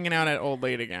is hanging out at Old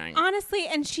Lady Gang? Honestly,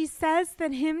 and she says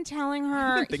that him telling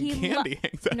her Candy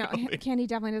hangs out. No, Candy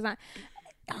definitely does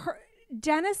not.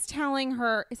 Dennis telling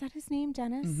her, is that his name,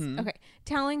 Dennis? Mm-hmm. Okay.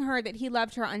 Telling her that he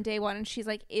loved her on day one, and she's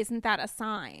like, isn't that a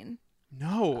sign?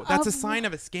 No, that's a sign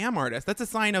of a scam artist. That's a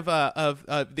sign of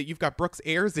that you've got Brooks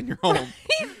Ayers in your home.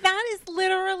 That is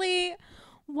literally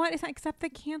what is, except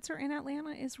that cancer in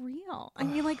Atlanta is real. I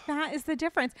mean, like, that is the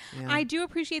difference. Yeah. I do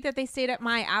appreciate that they stayed at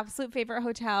my absolute favorite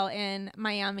hotel in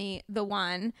Miami, The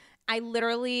One.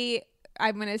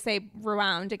 I'm going to say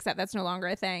rewound, except that's no longer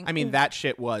a thing. I mean, that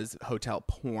shit was hotel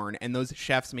porn, and those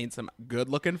chefs made some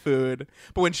good-looking food.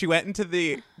 But when she went into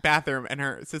the bathroom and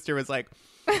her sister was like,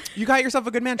 you got yourself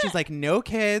a good man. She's like, no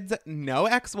kids, no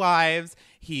ex-wives.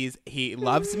 He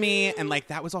loves me. And like,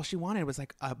 that was all she wanted, was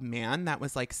like a man that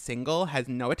was like single, has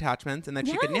no attachments, and that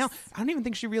she could nail. I don't even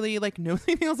think she really like knows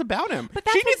anything else about him. But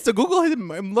she needs to Google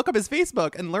him and look up his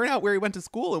Facebook and learn out where he went to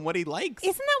school and what he likes.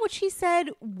 Isn't that what she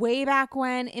said way back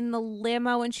when in the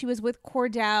limo when she was with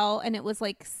Cordell, and it was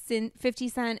like 50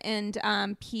 Cent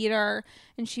and Peter,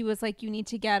 and she was like, you need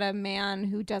to get a man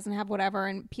who doesn't have whatever,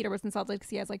 and Peter was insulted because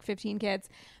he has like 15 kids.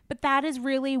 But that is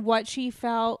really what she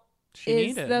felt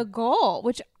is the goal,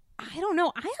 which I don't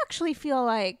know. I actually feel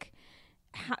like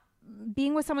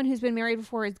being with someone who's been married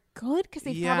before is good, because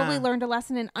they've probably learned a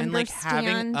lesson and understand. Like,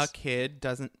 having a kid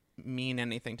doesn't mean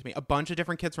anything to me. A bunch of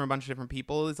different kids from a bunch of different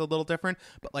people is a little different,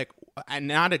 but like, and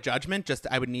not a judgment, just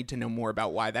I would need to know more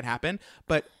about why that happened.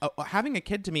 But having a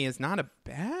kid to me is not a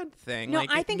bad thing. No,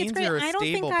 like, I think it's great. I don't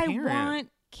think I want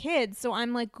kids, so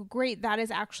I'm like, great, that is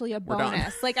actually a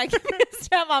bonus. Like, I can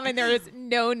stepmom, and there is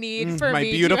no need for my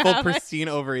me beautiful to pristine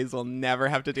ovaries will never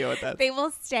have to deal with that. They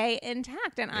will stay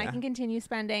intact, and I can continue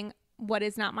spending what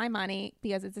is not my money,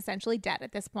 because it's essentially debt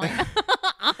at this point,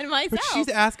 on myself. But she's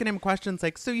asking him questions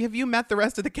like, so have you met the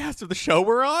rest of the cast of the show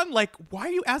we're on? Like, why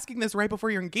are you asking this right before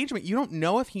your engagement? You don't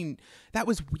know if he... That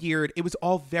was weird. It was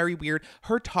all very weird.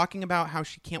 Her talking about how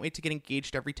she can't wait to get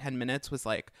engaged every 10 minutes was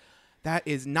like... That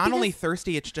is not only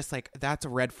thirsty, it's just like, that's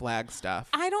red flag stuff.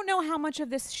 I don't know how much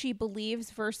of this she believes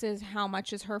versus how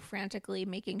much is her frantically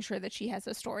making sure that she has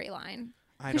a storyline.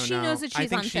 I don't know. She knows that she's I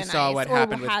think on she thin saw ice, what or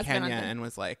happened with has been on Kenya thin- and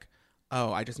was like,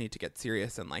 oh, I just need to get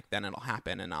serious and like then it'll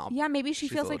happen and I'll... Yeah, maybe she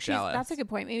she's feels a like little she's... That's a jealous. good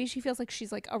point. Maybe she feels like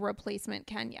she's like a replacement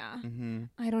Kenya. Mm-hmm.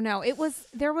 I don't know.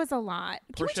 There was a lot.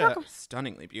 Can we Portia, talk...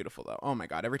 stunningly beautiful though. Oh my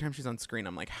God. Every time she's on screen,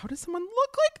 I'm like, how does someone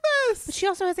look like this? But she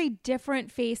also has a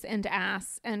different face and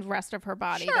ass and rest of her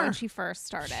body than when she first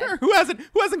started. Sure. Who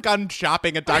hasn't gone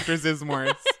shopping at Dr.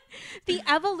 Zizmore's? The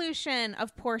evolution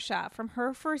of Portia from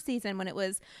her first season when it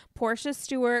was Portia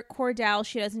Stewart, Cordell.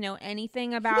 She doesn't know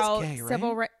anything about gay, right?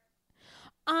 civil rights.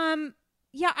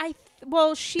 Yeah,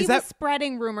 she was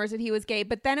spreading rumors that he was gay,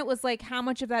 but then it was like, how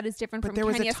much of that is different from There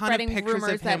was Kenya a ton spreading of pictures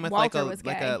rumors of him that with like Walter was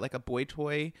gay? like a boy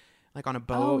toy, like on a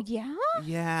boat. Oh yeah.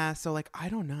 Yeah. So like, I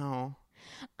don't know.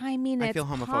 I mean, I feel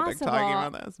it's homophobic possible. talking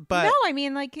about this, but no, I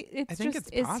mean, like, it's I think just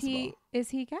it's possible. Is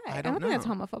he gay? I don't don't think that's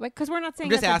know. homophobic because we're not saying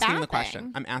I'm just that's a asking bad the question.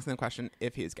 thing. I'm asking the question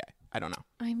if he's gay. I don't know.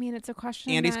 I mean, it's a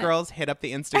question. Andy's that- girls, hit up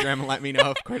the Instagram and let me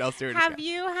know if Cordell Stewart is Have gay.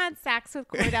 you had sex with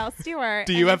Cordell Stewart?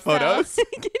 Do you have if so, photos?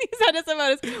 can you send us some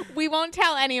photos? We won't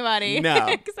tell anybody. No.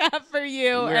 Except for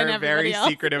you and We're everybody very else.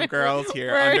 secretive girls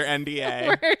here We're- under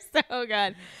NDA. We're so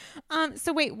good.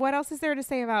 So wait, what else is there to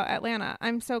say about Atlanta?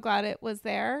 I'm so glad it was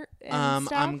there. And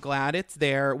stuff. I'm glad it's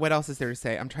there. What else is there to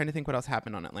say? I'm trying to think what else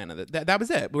happened on Atlanta. That was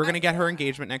it. We're gonna get her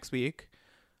engagement next week.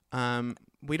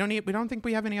 We don't think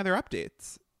we have any other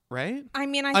updates, right? I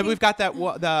mean, I think we've got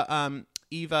that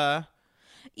Eva.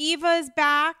 Eva's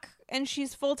back and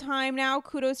she's full time now.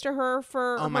 Kudos to her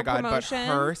for Oh my her God! promotion.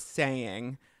 But her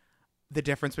saying the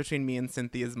difference between me and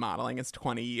Cynthia's modeling is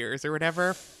 20 years or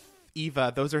whatever.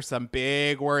 Eva, those are some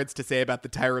big words to say about the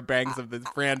Tyra Banks of this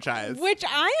franchise. Which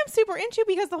I am super into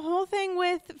because the whole thing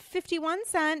with 51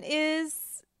 Cent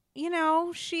is,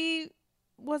 she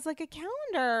was like a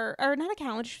calendar, or not a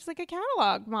calendar, she was like a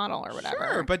catalog model or whatever.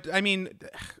 Sure, but I mean,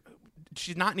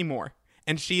 she's not anymore.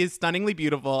 And she is stunningly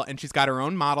beautiful, and she's got her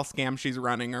own model scam she's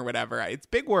running or whatever. It's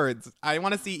big words. I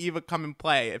want to see Eva come and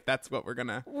play if that's what we're going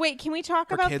to... Wait, can we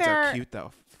talk Her about kids are cute,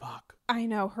 though. Fuck. I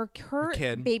know. Her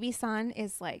kid. baby son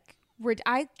is like...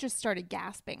 I just started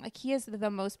gasping. Like, he is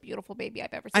the most beautiful baby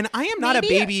I've ever seen. And I am not a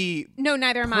baby. No,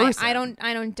 neither am person. I. I don't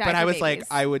die. But for I was babies. like,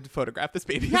 I would photograph this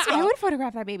baby. Yeah, as well. I would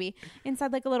photograph that baby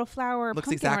inside like a little flower. Looks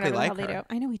pumpkin exactly or whatever like the hell they her.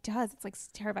 do. I know he does. It's like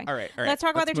terrifying. All right. Let's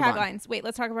talk about their move on. taglines. Wait,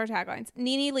 let's talk about our taglines.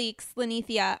 Nene Leakes,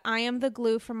 Lanithia, I am the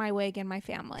glue for my wig and my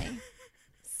family.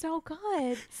 So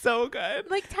good. So good.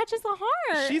 Like, touches the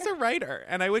heart. She's a writer,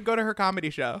 and I would go to her comedy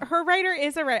show. Her writer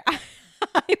is a writer.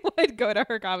 I would go to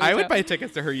her comedy show. I would buy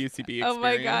tickets to her UCB experience. Oh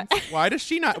my God. Why does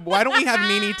she not? Why don't we have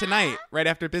Nene tonight, right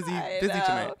after Busy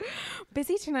Tonight?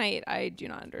 Busy Tonight, I do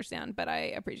not understand, but I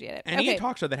appreciate it. Any okay.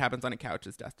 talk show that happens on a couch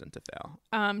is destined to fail.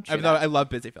 True. Even though I love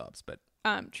Busy Phillips, but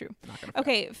True. not gonna fail.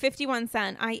 Okay, 51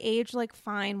 Cent. I age like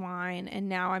fine wine, and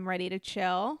now I'm ready to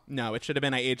chill. No, it should have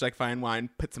been I age like fine wine,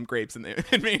 put some grapes in me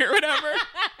or whatever.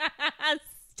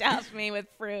 Stuff me with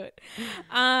fruit.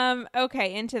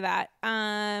 Okay, into that.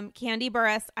 Candy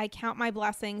Burris, I count my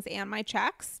blessings and my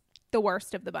checks. The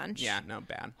worst of the bunch. Yeah, no,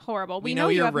 bad. Horrible. We know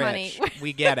you you're have rich. money.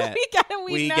 We get it.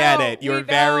 We know. get it. You're We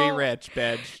very know. rich,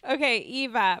 bitch. Okay,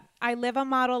 Eva, I live a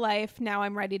model life. Now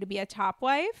I'm ready to be a top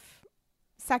wife.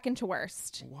 Second to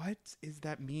worst. What does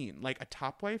that mean? Like a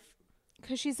top wife?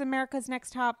 Because she's America's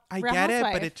Next Top I Real get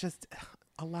Housewife. it, but it just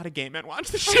a lot of gay men watch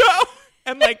the show.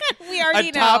 And like We already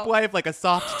a top know. wife, like a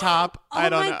soft top. I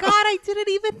don't know. Oh my God, I didn't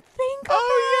even think of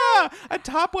Oh yeah, a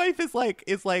top wife is like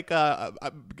I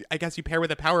guess you pair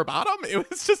with a power bottom. It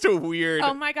was just a weird.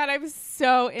 Oh my God, I'm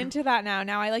so into that now.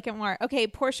 Now I like it more. Okay,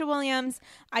 Portia Williams,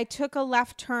 I took a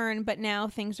left turn, but now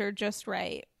things are just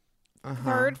right.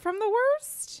 Third from the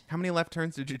worst. How many left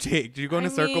turns did you take? Did you go in a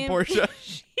I circle, mean, Portia?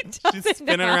 She doesn't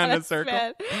spinning know around how in a to circle.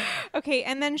 spin. Okay,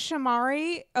 and then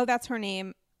Shamari. Oh, that's her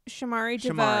name. Shamari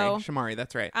DeVoe. Shamari,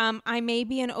 that's right. I may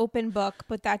be an open book,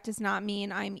 but that does not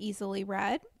mean I'm easily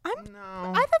read. No.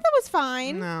 I thought that was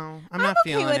fine. No, I'm not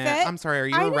okay feeling with it. it. I'm sorry. Are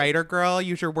you I a didn't- writer girl?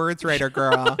 Use your words, writer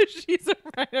girl. She's a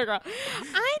writer girl.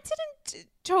 I didn't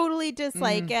totally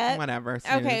dislike it. Whatever.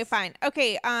 Okay, snooze. fine.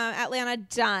 Okay, Atlanta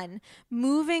done.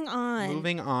 Moving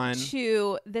on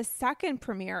to the second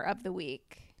premiere of the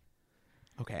week.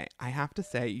 Okay, I have to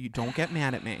say, you don't get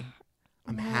mad at me.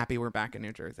 I'm happy we're back in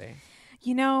New Jersey.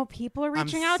 You know, people are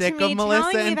reaching out to sick me of Melissa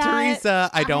telling me and that.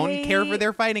 Teresa. I don't care for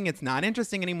their fighting. It's not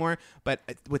interesting anymore. But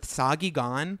with Soggy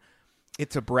gone,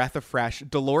 It's a breath of fresh.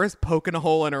 Dolores poking a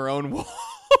hole in her own wall.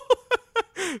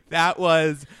 That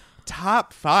was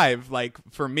top 5, like,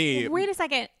 for me. Wait a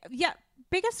second. Yeah.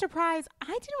 Biggest surprise. I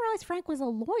didn't realize Frank was a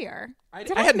lawyer.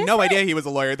 I had no idea he was a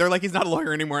lawyer. They're like, he's not a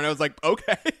lawyer anymore. And I was like,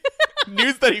 okay.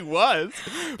 News that he was.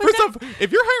 First off,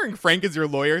 if you're hiring Frank as your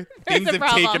lawyer, things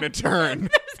have taken a turn.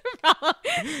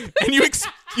 And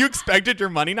you expected your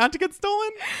money not to get stolen?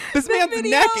 This man's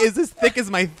neck is as thick as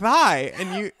my thigh.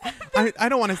 And I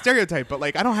don't want to stereotype, but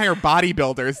like, I don't hire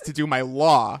bodybuilders to do my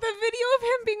law. The video of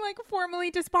him being like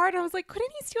formally disbarred, I was like,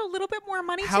 couldn't he steal a little bit more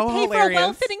money How to pay hilarious. for a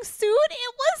well-fitting suit?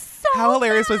 It was so How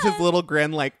hilarious bad. was his little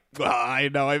grin, like, I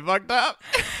know I fucked up.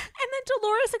 And then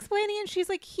Dolores explaining, and she's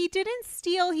like, he didn't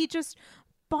steal, he just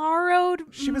borrowed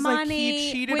She was money like,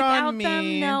 he cheated without on me.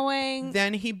 them knowing.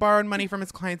 Then he borrowed money from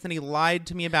his clients and he lied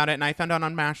to me about it. And I found out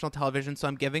on national television, so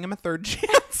I'm giving him a third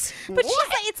chance. But she's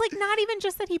like, it's like not even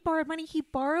just that he borrowed money. He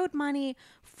borrowed money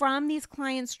from these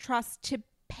clients' trusts to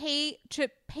pay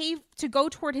to go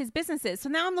toward his businesses. So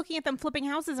now I'm looking at them flipping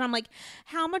houses, and I'm like,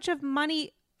 how much of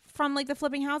money from like the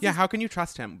flipping houses? Yeah, how can you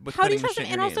trust him? With How do you putting trust the him?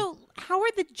 shit in And your also, how are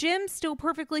the gyms still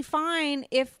perfectly fine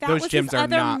if that those was gyms his are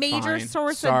other not major fine.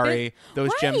 source Sorry, of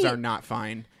those gyms are Right. not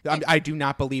fine. I do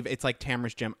not believe it's like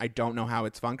Tamara's gym. I don't know how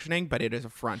it's functioning, but it is a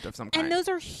front of some kind. And those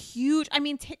are huge. I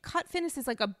mean, Cut Fitness is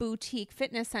like a boutique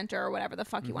fitness center or whatever the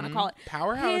fuck you want to call it.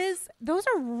 Powerhouse. Those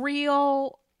are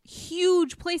real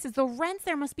huge places. The rents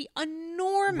there must be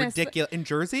enormous. Ridiculous. In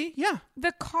Jersey? Yeah.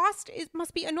 The cost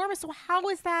must be enormous. So how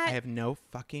is that? I have no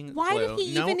fucking Why clue. did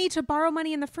he even need to borrow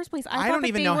money in the first place? I thought don't that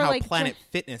even they know were how like Planet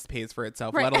Fitness pays for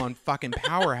itself, Right. let alone fucking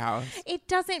Powerhouse. It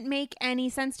doesn't make any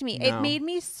sense to me. No. It made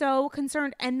me so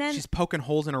concerned. And then She's poking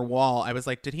holes in her wall. I was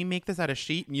like, did he make this out of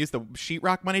sheet and use the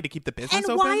sheetrock money to keep the business And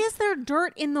open? why is there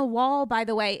dirt in the wall, by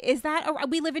the way? Is that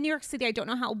we live in New York City. I don't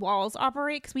know how walls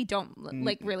operate because we don't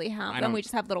like really have them. We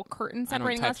just have little curtains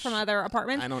separating us from other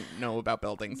apartments. I don't know about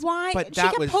buildings. Why? But She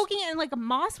that kept was poking it and like a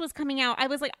moss was coming out. I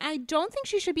was like, I don't think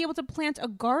she should be able to plant a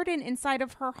garden inside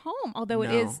of her home, although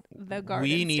it is the garden.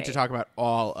 We need to state. talk about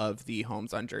all of the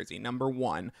homes on Jersey. Number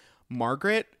 1,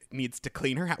 Margaret needs to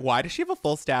clean her house. Why does she have a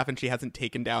full staff and she hasn't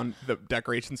taken down the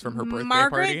decorations from her birthday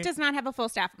Margaret party? does not have a full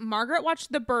staff. Margaret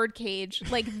watched the birdcage.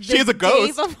 Like She is a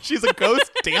ghost. Of- She's a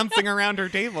ghost dancing around her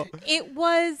table. It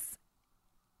was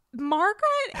Margaret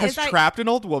Has trapped an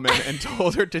old woman and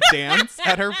told her to dance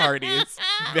at her parties.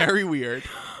 Very weird.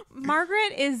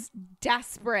 Margaret is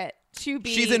desperate to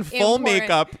be. She's in full important.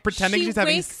 makeup, pretending She she's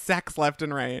having wakes- sex left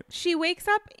and right. She wakes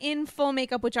up in full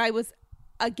makeup, which I was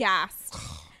aghast.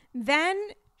 Then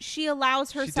she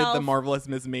allows herself. She did the marvelous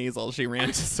Ms. Maisel. She ran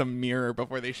to some mirror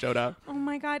before they showed up. Oh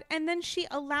my god! And then she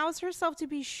allows herself to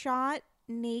be shot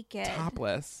naked,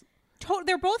 Topless.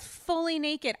 They're both fully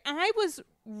naked. I was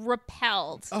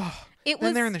repelled. Oh, It then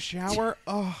was they're in the shower.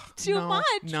 Oh, too no.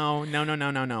 much. No,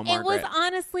 Margaret. It was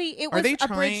honestly, it Are was they a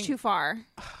trying- bridge too far.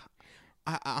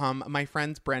 My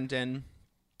friends Brendan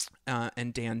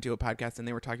and Dan do a podcast, and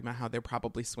they were talking about how they're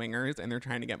probably swingers, and they're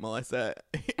trying to get Melissa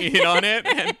in on it.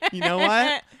 And you know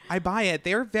what? I buy it.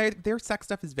 Their sex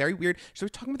stuff is very weird. She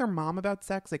was talking with her mom about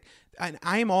sex, like, and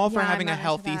I am all for Yeah, I'm having a not into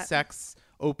healthy that. sex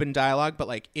open dialogue, but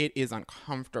like it is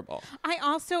uncomfortable. I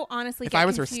also honestly, If get I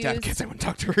was confused. her stepkids, I wouldn't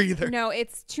talk to her either. No,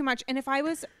 it's too much. And if I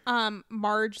was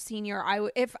Marge Senior,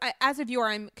 as a viewer,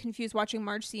 I'm confused watching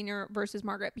Marge Senior versus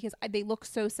Margaret because they look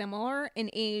so similar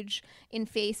in age, in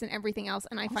face, and everything else,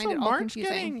 and I find Also, it all Marge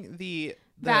confusing. getting the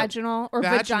Vaginal or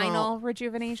vaginal vaginal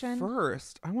rejuvenation.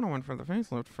 first. I want to one for the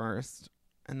facelift first,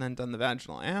 and then done the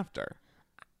vaginal after.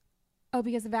 Oh,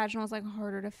 because the vaginal is like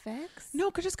harder to fix.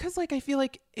 No, just because like I feel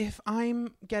like if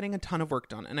I'm getting a ton of work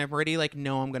done and I've already like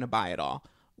know I'm gonna buy it all,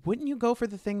 wouldn't you go for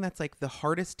the thing that's like the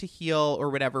hardest to heal or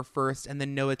whatever first, and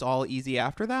then know it's all easy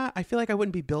after that? I feel like I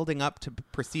wouldn't be building up to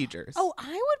procedures. Oh,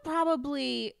 I would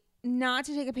probably, not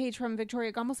to take a page from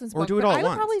Victoria Gumbelson's Or book, do it but all I at would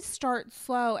once. probably start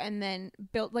slow and then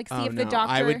build, like, see Oh, if the no.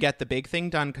 doctor. I would get the big thing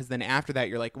done because then after that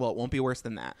you're like, well, it won't be worse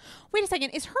than that. Wait a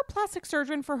second. Is her plastic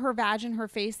surgeon for her vag and her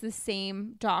face the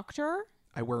same doctor?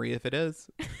 I worry if it is.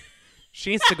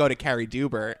 She needs to go to Carrie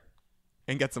Duber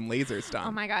and get some lasers done.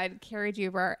 Oh my God, Carrie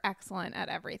Duber, excellent at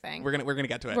everything. We're gonna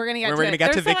get to it. We're gonna get to gonna it.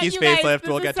 get to There's so much- Vicky's you guys, facelift. this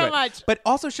We'll is get so to it. much. But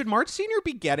also, should Marge Senior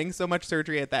be getting so much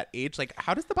surgery at that age? Like,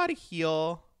 how does the body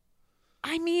heal?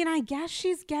 I mean, I guess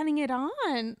she's getting it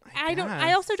on. I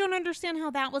guess. also don't understand how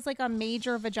that was like a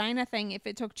major vagina thing if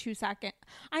it took 2 seconds.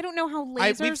 I don't know how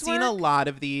lasers We've seen a work. lot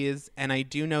of these, and I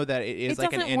do know that it is It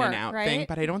like an doesn't in work, and out right? thing,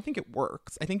 but I don't think it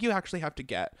works. I think you actually have to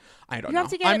get. I don't You know.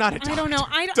 have to get I'm it- not a doctor. I don't know.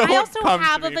 I Don't also come to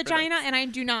have a me for this. vagina, and I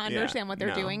do not Yeah, understand what they're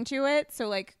no. doing to it. So,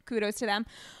 like, kudos to them.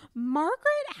 Margaret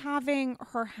having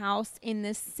her house in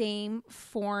the same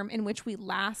form in which we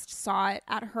last saw it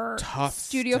at her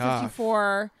Studio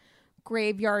 54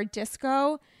 graveyard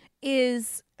disco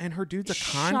is and her dude's a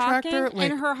contractor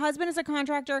and her husband is a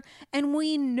contractor, and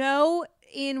we know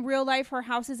in real life her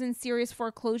house is in serious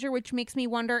foreclosure, which makes me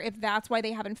wonder if that's why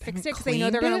they haven't fixed it, because they know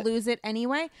they're going to lose it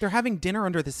anyway. They're having dinner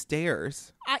under the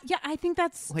stairs. Yeah, I think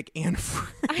that's like Anne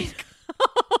Frank.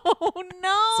 Oh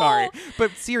no! Sorry,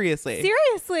 but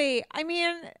seriously, I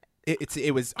mean,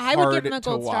 it was. I hard would give them a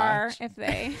gold star watch. if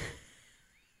they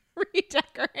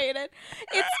redecorated.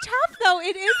 It's tough though.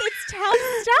 It's tough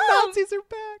stuff. Nazis are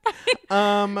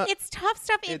back. It's tough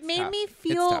stuff. It made me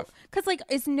feel, because like,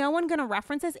 is no one going to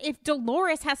reference this? If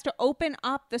Dolores has to open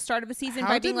up the start of the season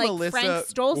by being like, Melissa Frank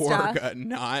stole Orga stuff,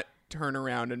 not turn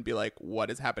around and be like, what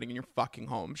is happening in your fucking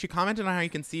home? She commented on how you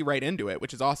can see right into it,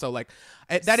 which is also like,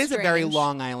 that is a very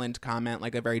Long Island comment,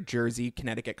 like a very Jersey,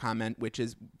 Connecticut comment, which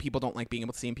is people don't like being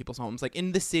able to see in people's homes. Like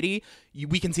in the city,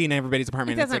 we can see in everybody's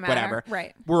apartment. It doesn't it's like matter. Whatever,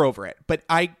 right? We're over it. But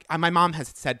my mom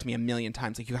has said to me a million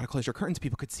times, like, you got to close your curtains.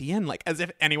 People could see in, like, as if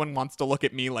anyone wants to look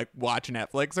at me like watch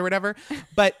Netflix or whatever.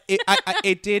 But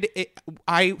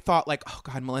I thought like, oh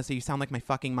God, Melissa, you sound like my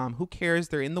fucking mom. Who cares?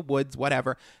 They're in the woods,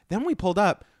 whatever. Then we pulled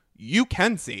up. You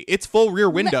can see. It's full rear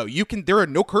window. There are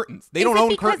no curtains. They don't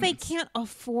own curtains. Because they can't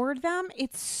afford them?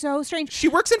 It's so strange. She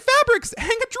works in fabrics.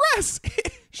 Hang a dress.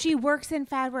 She works in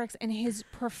fabrics, and his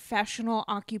professional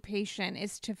occupation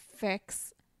is to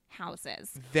fix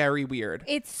houses. Very weird.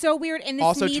 It's so weird. And this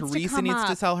also, needs Teresa to needs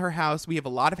to sell her house. We have a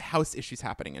lot of house issues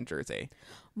happening in Jersey.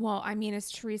 Well, I mean,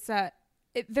 is Teresa...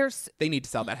 They need to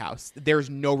sell that house. There's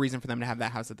no reason for them to have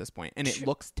that house at this point, and it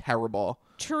looks terrible.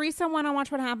 Teresa went on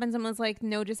Watch What Happens and was like,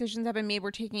 no decisions have been made.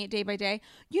 We're taking it day by day.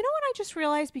 You know what I just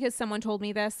realized, because someone told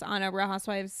me this on a Real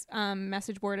Housewives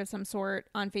message board of some sort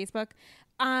on Facebook.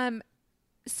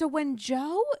 So when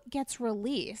Joe gets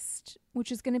released,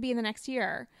 which is going to be in the next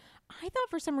year, I thought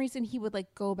for some reason he would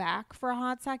like go back for a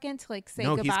hot second to like say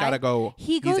goodbye. No, he's got to go.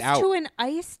 He goes to an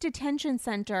ICE detention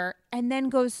center and then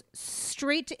goes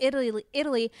straight to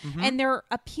Italy, and they're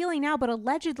appealing now, but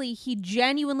allegedly he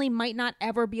genuinely might not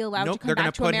ever be allowed to come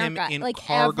back to America. They're going to put him in like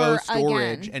cargo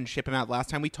storage again. and ship him out. Last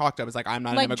time we talked, I was like, I'm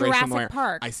not like an immigration Jurassic lawyer.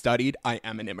 Park. I studied. I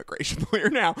am an immigration lawyer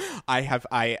now.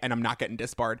 And I'm not getting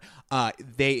disbarred.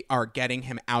 They are getting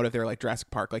him out of there like Jurassic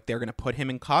Park. Like they're going to put him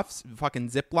in cuffs,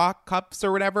 fucking Ziploc cups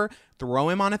or whatever, throw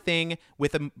him on a thing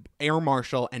with an air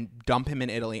marshal and dump him in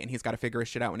Italy, and he's got to figure his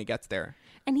shit out when he gets there.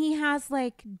 And he has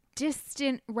like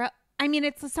distant I mean,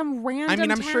 it's some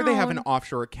random I'm town. sure they have an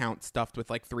offshore account stuffed with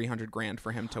like $300,000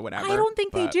 for him to whatever. I don't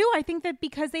think they do. I think that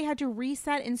because they had to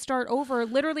reset and start over.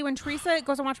 Literally, when Teresa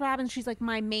goes and Watch What Happens, she's like,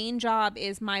 my main job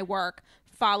is my work,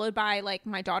 followed by like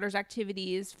my daughter's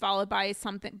activities, followed by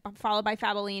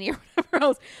Fabellini or whatever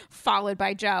else, followed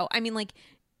by Joe. I mean, like,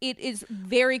 it is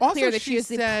very clear that she is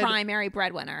the primary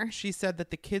breadwinner. She said that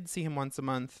the kids see him once a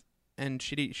month, and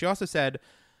she also said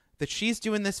that she's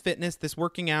doing this fitness, this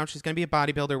working out. She's going to be a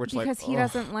bodybuilder, which because he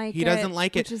doesn't like it. He doesn't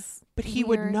like it. But he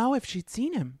weird. would know if she'd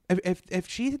seen him. If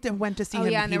she went to see him,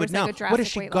 yeah, he would know. Like what is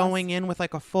she going in with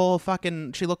like a full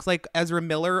fucking? She looks like Ezra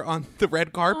Miller on the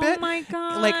red carpet. Oh my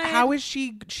God! Like how is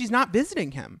she? She's not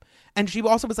visiting him, and she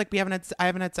also was like, I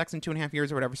haven't had sex in 2.5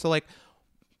 years or whatever. So like,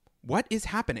 what is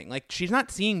happening? Like she's not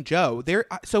seeing Joe there.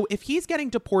 So if he's getting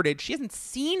deported, she hasn't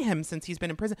seen him since he's been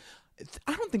in prison.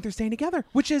 I don't think they're staying together,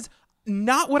 which is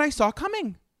not what I saw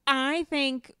coming. I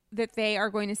think that they are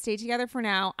going to stay together for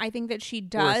now. I think that she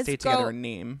does stay together in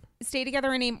name. Stay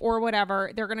together in name or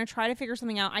whatever. They're going to try to figure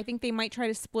something out. I think they might try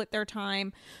to split their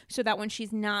time so that when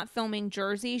she's not filming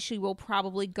Jersey, she will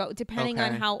probably go, depending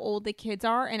on how old the kids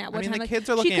are and at what time. The kids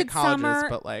are looking at colleges,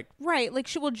 but like... Right. Like,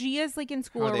 Gia's like in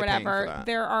school or whatever.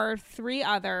 There are 3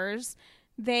 others.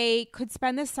 They could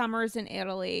spend the summers in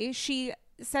Italy. She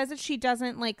says that she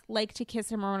doesn't like to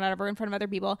kiss him or whatever in front of other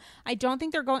people. I don't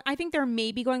think they're going. I think they're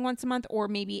maybe going once a month or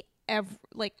maybe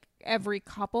every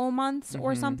couple months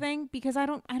or something, because I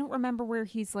don't remember where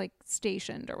he's like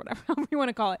stationed or whatever you want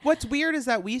to call it. What's weird is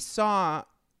that we saw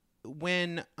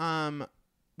when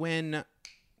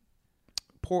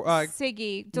poor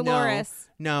Siggy, Dolores.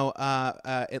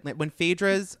 When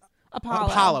Phaedra's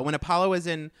Apollo, when Apollo was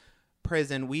in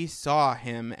prison, we saw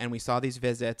him and we saw these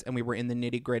visits and we were in the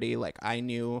nitty gritty. Like I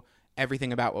knew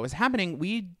everything about what was happening.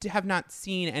 We have not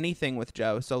seen anything with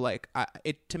Joe. So like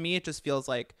to me, it just feels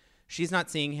like she's not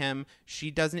seeing him.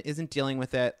 She isn't dealing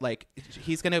with it. Like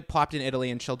he's going to plop in Italy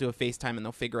and she'll do a FaceTime and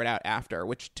they'll figure it out after,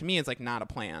 which to me is like not a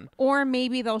plan. Or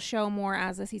maybe they'll show more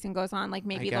as the season goes on. Like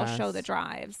maybe they'll show the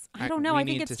drives. I don't know. I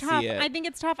think it's tough. I think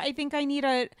it's tough. I think I need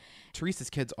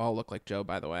Teresa's kids all look like Joe,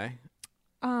 by the way.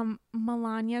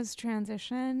 Melania's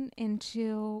transition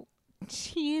into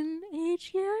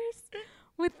teenage years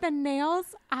with the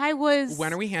nails.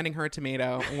 When are we handing her a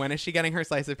tomato? When is she getting her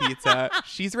slice of pizza?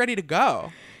 She's ready to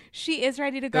go. She is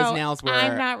ready to go. Those nails were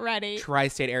I'm not ready.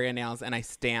 Tri-state area nails, and I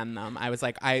stan them. I was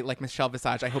like Michelle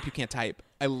Visage. I hope you can't type.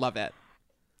 I love it.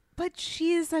 But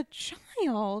she's a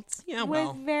child. Yeah,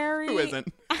 well, who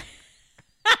isn't?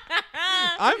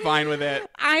 I'm fine with it.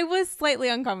 I was slightly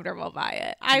uncomfortable by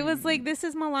it. I was like, this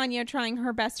is Melania trying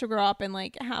her best to grow up and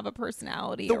like have a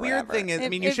personality. The weird thing is,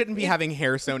 you shouldn't be having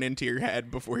hair sewn into your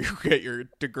head before you get your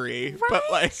degree. Right? But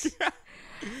like,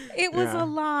 it was a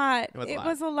lot. It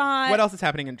was a lot. What else is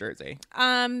happening in Jersey?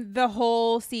 The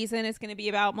whole season is going to be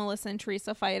about Melissa and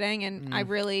Teresa fighting, and I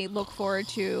really look forward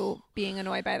to being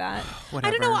annoyed by that. Whatever.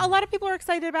 I don't know. A lot of people are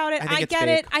excited about it. I get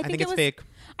it. I think it's fake.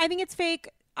 I think it's fake.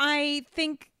 I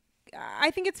think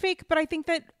it's fake, but I think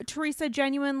that Teresa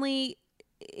genuinely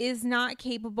is not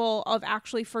capable of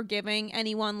actually forgiving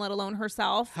anyone, let alone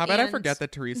herself. How about I forget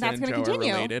that Teresa and Joe are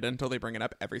related until they bring it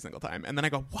up every single time, and then I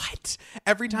go, "What?"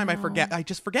 Every time I forget, I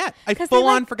just forget. I full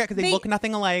on forget because they look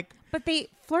nothing alike. But they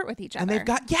flirt with each other, and they've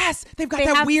got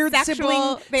that weird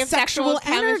sibling sexual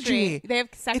energy. They have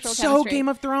sexual. It's chemistry. so Game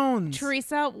of Thrones.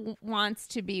 Teresa wants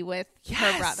to be with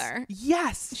her brother.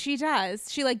 Yes, she does.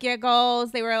 She like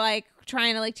giggles. They were like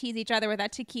trying to like tease each other with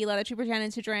that tequila that she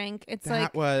pretended to drink. It's that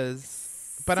like was.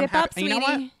 But I'm happy. You know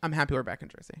what? I'm happy we're back in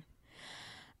Jersey.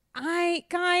 I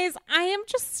am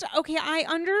just okay. I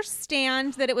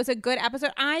understand that it was a good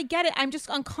episode. I get it. I'm just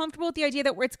uncomfortable with the idea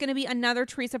that it's going to be another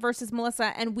Teresa versus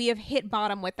Melissa, and we have hit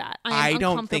bottom with that. I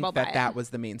don't think that was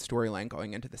the main storyline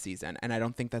going into the season, and I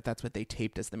don't think that that's what they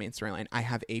taped as the main storyline. I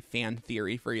have a fan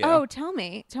theory for you. Oh, tell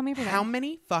me. How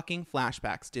many fucking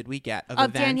flashbacks did we get of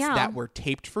events Danielle that were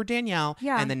taped for Danielle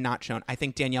and then not shown? I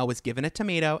think Danielle was given a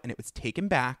tomato and it was taken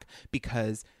back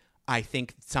because I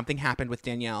think something happened with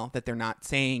Danielle that they're not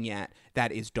saying yet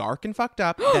that is dark and fucked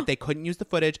up, that they couldn't use the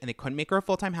footage and they couldn't make her a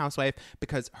full-time housewife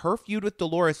because her feud with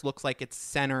Dolores looks like it's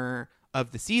center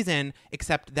of the season,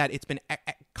 except that it's been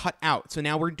cut out. So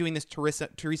now we're doing this Teresa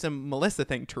Melissa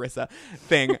thing.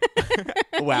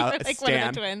 Wow. Like Stan. one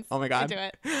of the twins. Oh my God. Do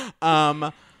it.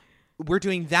 We're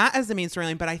doing that as the main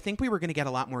storyline, but I think we were going to get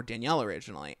a lot more Danielle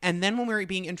originally. And then when we were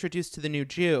being introduced to the new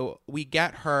Jew, we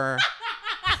get her...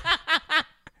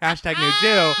 Hashtag new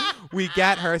Jew. We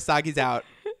get her. Sagi's out.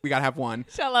 We got to have one.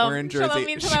 Shalom. We're in Jersey. Shalom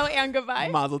means hello and goodbye.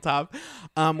 Mazel tov.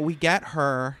 We get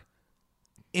her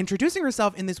introducing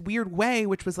herself in this weird way,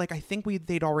 which was like, I think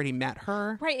they'd already met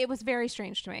her. Right. It was very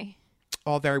strange to me.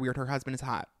 All very weird. Her husband is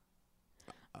hot.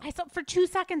 I saw for 2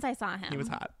 seconds. I saw him. He was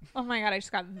hot. Oh my God! I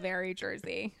just got very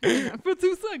Jersey for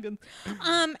 2 seconds.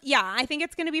 Yeah, I think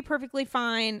it's going to be perfectly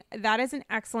fine. That is an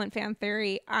excellent fan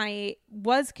theory. I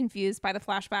was confused by the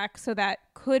flashback, so that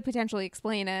could potentially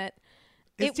explain it.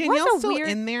 Is Danielle still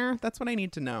in there? That's what I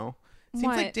need to know. Seems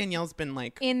like Danielle's been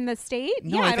like in the state.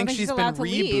 No, yeah, I think she's been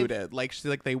rebooted.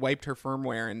 Like they wiped her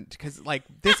firmware, and because like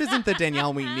this isn't the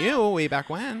Danielle we knew way back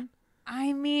when.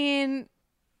 I mean,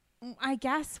 I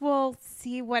guess we'll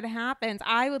see what happens.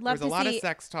 I would love There's to a lot see of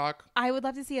sex talk. I would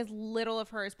love to see as little of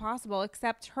her as possible,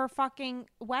 except her fucking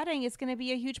wedding is going to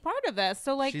be a huge part of this.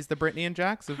 So like, she's the Brittany and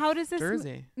Jax of how does this?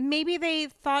 Jersey. Maybe they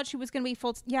thought she was going to be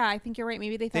full. Yeah, I think you're right.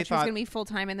 Maybe they thought she was going to be full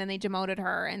time, and then they demoted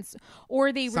her,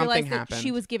 or they realized that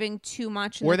she was giving too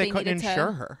much, and or they couldn't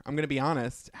insure her. I'm going to be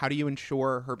honest. How do you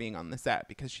insure her being on the set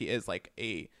because she is like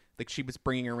she was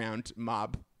bringing around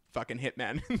mob fucking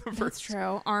hitmen in the first. That's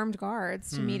true. Armed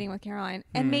guards to meeting with Caroline.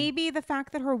 And maybe the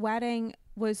fact that her wedding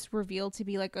was revealed to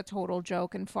be like a total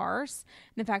joke and farce,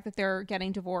 and the fact that they're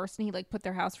getting divorced and he like put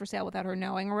their house for sale without her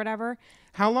knowing or whatever.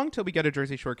 How long till we get a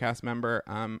Jersey Shore cast member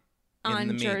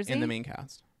Jersey? in the main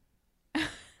cast?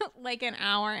 Like an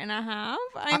hour and a half.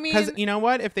 I mean, because you know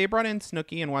what? If they brought in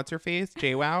Snooki and what's her face,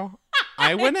 JWoww,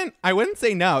 I wouldn't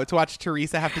say no to watch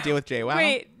Teresa have to deal with JWoww.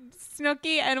 Wait,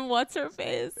 Snooki and what's her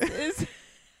face is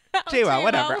JWoww,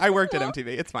 whatever. I worked at MTV.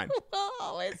 It's fine.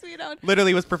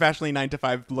 Literally was professionally 9 to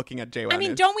 5 looking at JWoww. I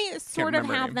mean, don't we sort of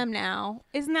have them now?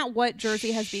 Isn't that what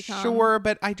Jersey has become? Sure,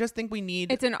 but I just think we need...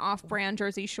 It's an off-brand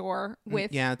Jersey Shore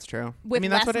with... Yeah, it's true. With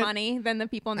less money than the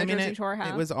people in the Jersey Shore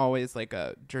have. It was always like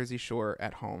a Jersey Shore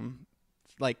at home.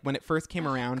 Like when it first came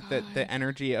around, the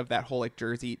energy of that whole like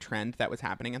Jersey trend that was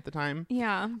happening at the time.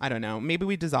 Yeah. I don't know. Maybe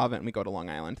we dissolve it and we go to Long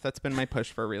Island. That's been my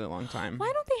push for a really long time.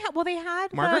 Why don't they have... Well, they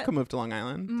had... Margaret could move to Long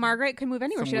Island. Margaret could move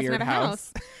anywhere. She doesn't have a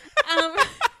house. Margaret's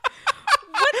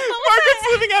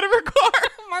living out of her car.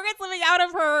 Margaret's living out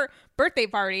of her birthday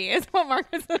party is what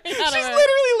Margaret's living out of. She's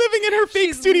literally living in her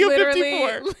fake Studio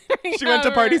 54. She went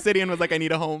to Party City and was like, I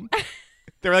need a home.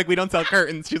 They were like, we don't sell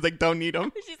curtains. She's like, don't need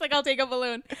them. She's like, I'll take a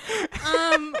balloon.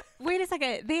 Wait a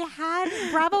second. They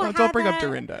had Bravo. No, don't bring up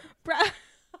Dorinda.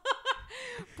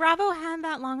 Bravo had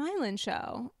that Long Island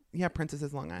show. Yeah,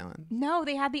 Princesses Long Island. No,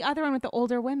 they had the other one with the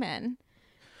older women.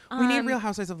 We need Real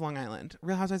Housewives of Long Island,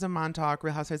 Real Housewives of Montauk,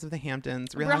 Real Housewives of the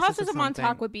Hamptons, Real Housewives of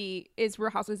Montauk is Real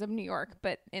Housewives of New York,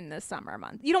 but in the summer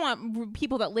month. You don't want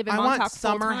people that live in Montauk want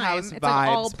summer full-time. house It's vibes, like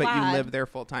all but you live there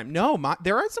full time. No,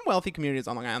 there are some wealthy communities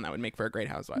on Long Island that would make for a great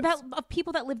housewife. Of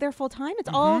people that live there full time. It's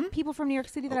all people from New York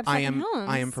City that have second homes.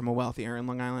 I am from a wealthy area in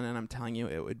Long Island, and I'm telling you,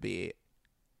 it would be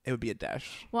a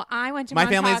dish. Well, I went to my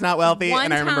Montauk family's not wealthy,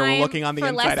 and I remember looking on the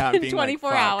inside out and being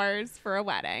 24 like, hours for a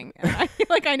wedding. And I feel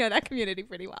like I know that community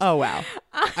pretty well. Oh, wow.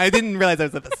 I didn't realize I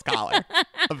was at the scholar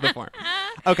of the form.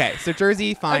 Okay, so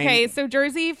Jersey, fine. Okay, so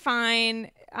Jersey,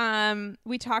 fine.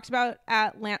 We talked about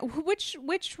Atlanta.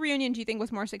 Which reunion do you think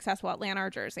was more successful, Atlanta or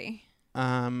Jersey?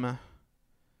 Atlanta.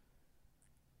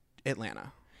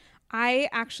 I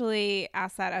actually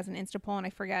asked that as an Insta poll and I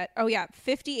forget. Oh, yeah.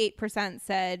 58%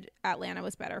 said Atlanta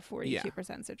was better.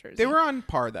 42% said Jersey. They were on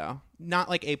par, though. Not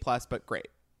like A+, but great.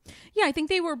 Yeah, I think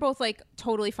they were both like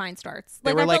totally fine starts.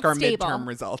 They were like our stable midterm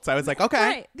results. I was like, okay.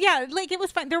 Right. Yeah, like it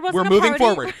was fun. There wasn't We're moving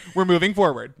forward. We're moving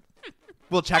forward.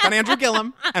 We'll check on Andrew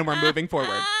Gillum and we're moving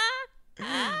forward.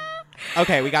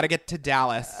 Okay, we got to get to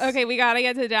Dallas. Okay, we got to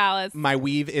get to Dallas. My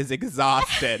weave is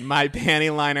exhausted. My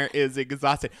panty liner is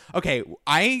exhausted. Okay,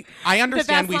 I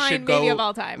understand we should go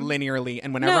linearly,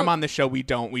 and whenever I'm on the show, we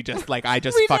don't. We just I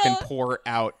just fucking pour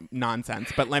out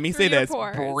nonsense. But let me say this: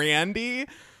 Brandy's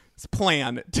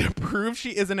plan to prove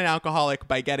she isn't an alcoholic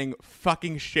by getting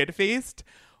fucking shit-faced,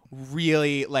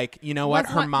 really, you know what?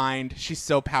 Her mind, she's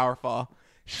so powerful.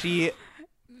 She's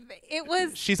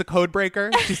a code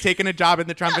breaker. She's taken a job in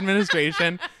the Trump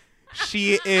administration.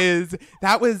 And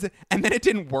then it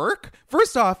didn't work.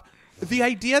 First off, the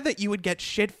idea that you would get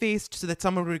shit-faced so that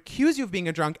someone would accuse you of being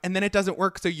a drunk and then it doesn't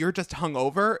work so you're just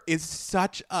hungover is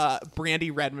such a Brandy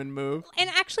Redmond move. And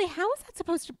actually, how is that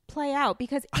supposed to play out?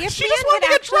 Because if she just wanted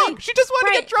to get drunk. She just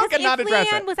wanted to get drunk and not address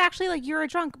it. If Leanne was actually like, you're a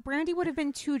drunk, Brandy would have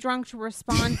been too drunk to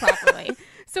respond properly.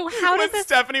 So how does this...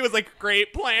 Stephanie was like,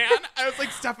 great plan. I was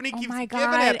like, Stephanie keeps giving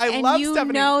it. I love Stephanie. And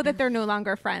you know that they're no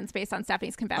longer friends based on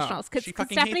Stephanie's confessionals. Because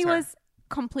Stephanie was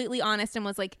completely honest and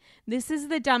was like, this is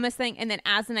the dumbest thing. And then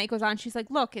as the night goes on, she's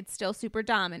like, look, it's still super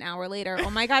dumb. An hour later, oh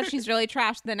my God, she's really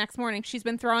trashed. The next morning, she's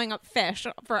been throwing up fish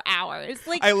for hours.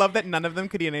 I love that none of them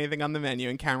could eat anything on the menu.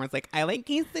 And Cameron's like, I like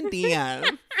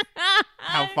quesadillas.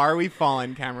 How far we've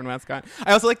fallen, Cameron Westcott.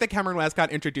 I also like that Cameron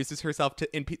Westcott introduces herself to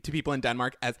people in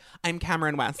Denmark as, I'm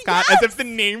Cameron Westcott, as if the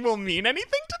name will mean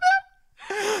anything to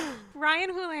them.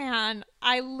 Ryan Houlihan,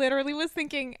 I literally was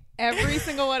thinking every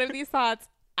single one of these thoughts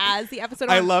as the episode.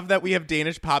 I love that we have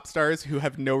Danish pop stars who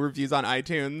have no reviews on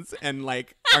iTunes and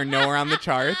are nowhere on the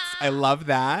charts. I love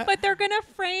that. But they're gonna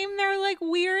frame their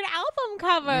weird album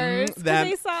covers because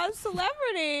they saw a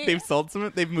celebrity.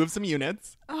 They've moved some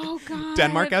units. Oh God.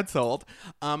 Denmark outsold.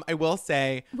 I will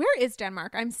say. Where is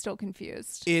Denmark? I'm still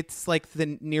confused. It's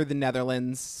near the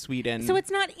Netherlands, Sweden. So it's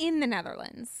not in the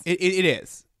Netherlands. It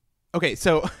is. Okay,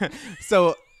 so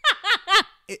so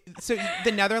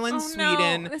the Netherlands,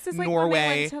 Sweden,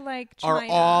 Norway are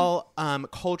all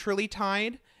culturally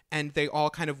tied, and they all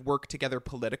kind of work together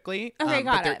politically. Okay,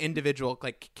 but they're individual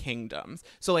kingdoms.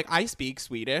 So I speak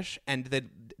Swedish, and do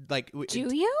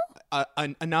you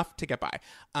enough to get by.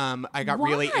 I got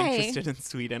really interested in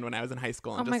Sweden when I was in high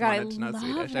school and wanted to know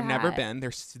Swedish. I've never been.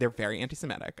 They're very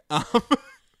anti-Semitic.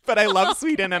 But I love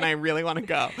Sweden, and I really want to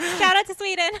go. Shout out to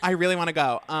Sweden. I really want to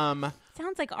go.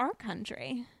 Sounds like our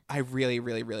country. I really,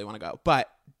 really, really want to go.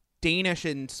 But Danish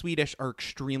and Swedish are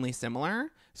extremely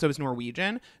similar. So is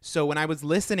Norwegian. So when I was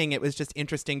listening, it was just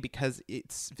interesting because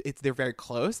they're very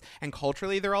close, and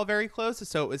culturally they're all very close.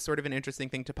 So it was sort of an interesting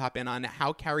thing to pop in on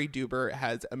how Carrie Duber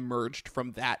has emerged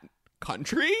from that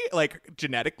country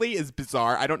genetically is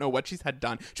bizarre. I don't know what she's had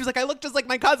done. She was like, I look just like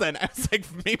my cousin. I was like,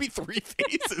 maybe 3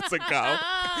 phases ago,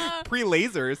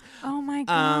 pre-lasers. Oh my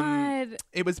God.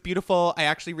 It was beautiful. I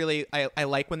actually really I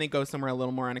like when they go somewhere a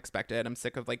little more unexpected. I'm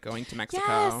sick of going to Mexico.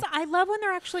 Yes, I love when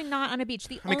they're actually not on a beach.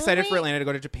 I'm excited for Atlanta to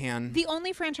go to Japan. The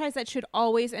only franchise that should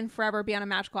always and forever be on a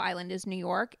magical island is New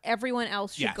York. Everyone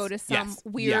else should go to some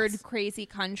weird, crazy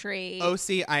country.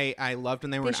 OC, I loved when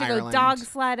they were in Ireland. They should go dog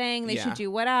sledding. They should do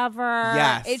whatever.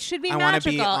 Yes. It should be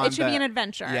magical. It should be an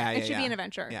adventure. It should be an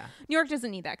adventure. Yeah. New York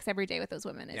doesn't need that because every day with those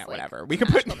women is whatever. We could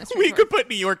put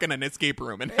New York in an escape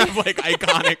room and have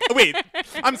iconic. Wait,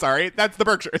 I'm sorry. That's the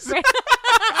Berkshires.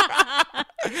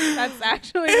 That's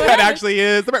actually that actually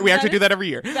is. We actually do that every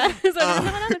year. That is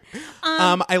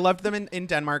I loved them in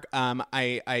Denmark.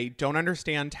 I don't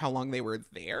understand how long they were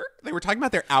there. They were talking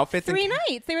about their outfits. 3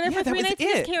 nights. They were there for 3 nights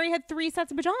because Carrie had 3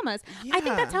 sets of pajamas. Yeah. I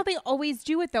think that's how they always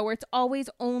do it, though, where it's always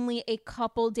only a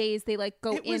couple days they like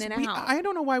go in and out. I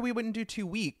don't know why we wouldn't do 2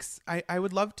 weeks. I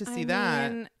would love to see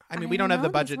that. I mean, we don't have the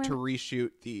budget to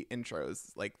reshoot the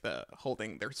intros, like the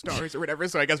holding their stars or whatever.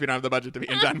 So I guess we don't have the budget to be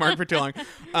in Denmark for too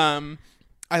long.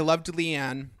 I loved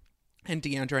Leanne and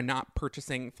Deandra not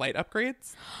purchasing flight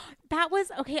upgrades. That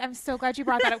was okay. I'm so glad you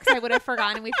brought that up because I would have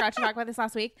forgotten. We forgot to talk about this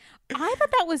last week. I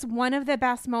thought that was one of the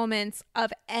best moments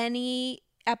of any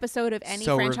episode of any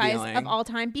franchise of all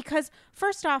time, because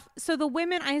first off, so the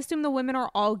women, I assume the women are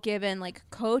all given like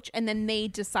coach and then they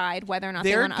decide whether or not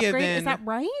they want to upgrade. Is that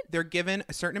right? They're given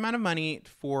a certain amount of money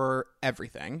for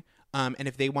everything. And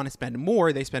if they want to spend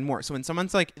more, they spend more. So when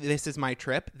someone's like, this is my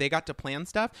trip, they got to plan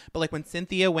stuff. But like when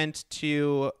Cynthia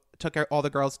took all the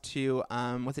girls to,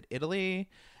 was it Italy?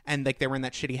 And like they were in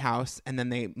that shitty house and then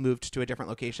they moved to a different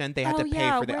location. They had to pay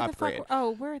for the upgrade.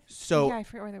 I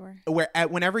forget where they were.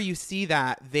 Whenever you see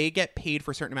that, they get paid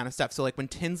for a certain amount of stuff. So like when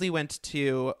Tinsley went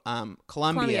to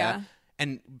Colombia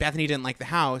and Bethany didn't like the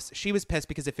house, she was pissed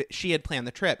because if she had planned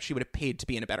the trip, she would have paid to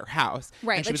be in a better house.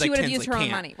 Right. And she would have used her own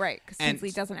money. Right. Because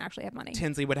Tinsley doesn't actually have money.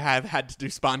 Tinsley would have had to do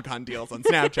SponCon deals on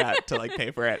Snapchat to like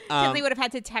pay for it. Tinsley would have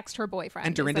had to text her boyfriend.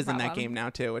 And Dorinda's in that game now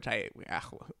too, which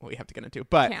we have to get into.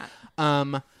 But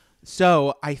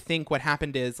so I think what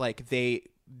happened is like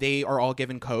they are all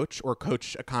given coach or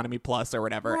coach economy plus or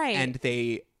whatever. Right. And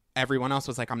everyone else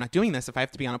was like, I'm not doing this. If I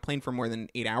have to be on a plane for more than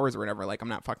 8 hours or whatever, like I'm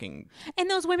not fucking. And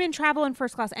those women travel in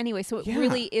first class anyway, so it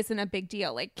really isn't a big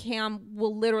deal. Like Cam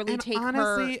will literally take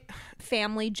her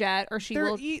family jet, or she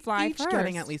will fly each first.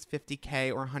 Getting at least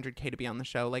 $50K or $100K to be on the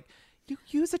show. Like you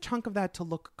use a chunk of that to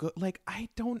look good. Like I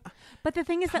don't. But the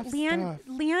thing is that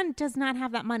Leanne does not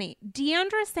have that money.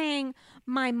 Deandra saying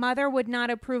my mother would not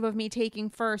approve of me taking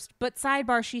first, but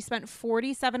sidebar, she spent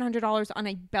 $4,700 on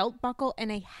a belt buckle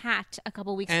and a hat a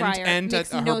couple weeks prior. And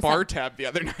her bar tab the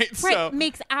other night. Right, so.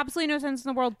 Makes absolutely no sense in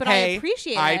the world. But I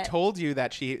appreciate it. I told you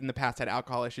that she in the past had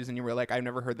alcohol issues, and you were like, I've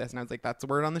never heard this, and I was like, that's the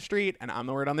word on the street, and I'm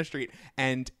the word on the street,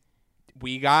 and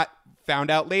we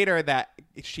found out later that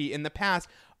she in the past.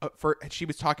 She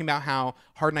was talking about how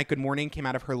Hard Night Good Morning came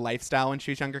out of her lifestyle when she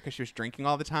was younger because she was drinking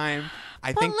all the time.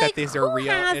 I think that these are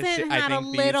real issues.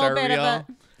 I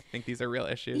think these are real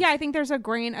issues. Yeah, I think there's a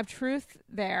grain of truth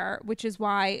there, which is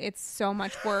why it's so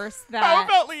much worse. How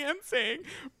about Leanne saying?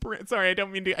 Sorry, I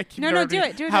don't mean to. I keep no, do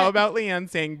it. How about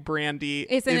Leanne saying Brandy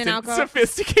isn't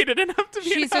sophisticated enough to be?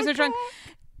 She's so drunk.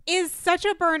 Is such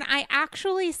a burn. I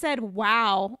actually said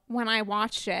wow when I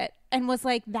watched it and was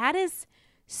like, that is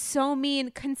so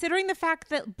mean, considering the fact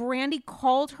that Brandy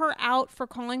called her out for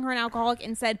calling her an alcoholic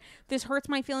and said this hurts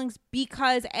my feelings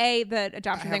because the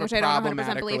adoption thing, which I don't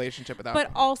 100% believe, relationship with alcohol.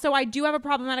 But also I do have a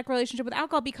problematic relationship with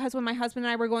alcohol because when my husband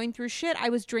and I were going through shit, I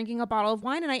was drinking a bottle of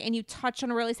wine and you touched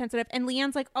on a really sensitive, and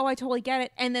Leanne's like, oh, I totally get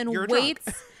it, and then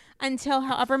waits until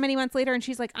however many months later, and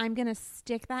she's like, I'm gonna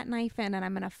stick that knife in and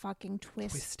I'm gonna fucking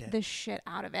twist the shit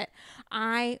out of it.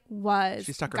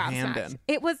 She stuck her hand in.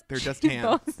 They're just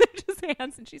hands. They're just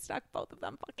hands, and she stuck both of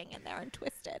them fucking in there and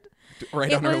twisted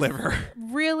right on her liver.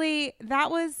 Really,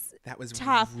 that was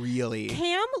tough. Really,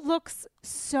 Cam looks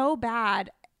so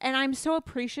bad, and I'm so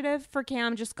appreciative for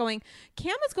Cam just going.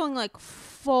 Cam is going like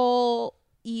full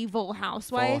evil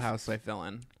housewife. Full housewife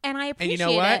villain. And I appreciate it.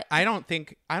 And you know what? I don't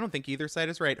think either side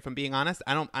is right. If I'm being honest,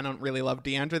 I don't really love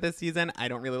Deandra this season. I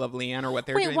don't really love Leanne or what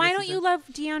they're doing. Wait, why don't you love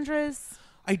Deandra's?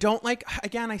 I don't like,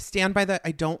 again, I stand by that.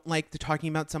 I don't like the talking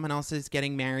about someone else's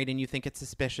getting married and you think it's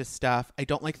suspicious stuff. I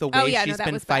don't like the way she's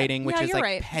been fighting, which is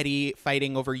like petty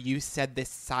fighting over you said this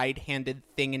side-handed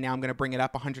thing and now I'm going to bring it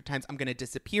up 100 times. I'm going to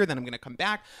disappear, then I'm going to come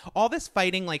back. All this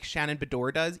fighting like Shannon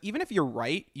Bedore does, even if you're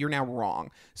right, you're now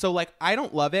wrong. So like, I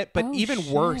don't love it, but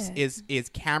worse is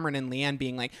Cameron and Leanne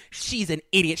being like, she's an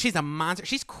idiot. She's a monster.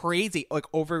 She's crazy. Like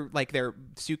over like their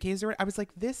suitcase or I was like,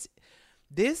 this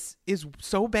is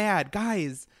so bad,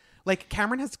 guys. Like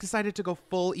Cameron has decided to go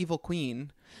full evil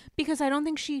queen. Because I don't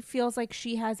think she feels like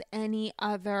she has any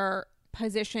other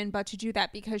position but to do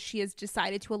that because she has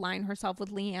decided to align herself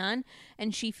with Leanne.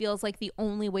 And she feels like the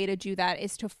only way to do that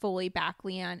is to fully back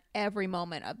Leanne every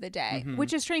moment of the day,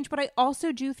 which is strange. But I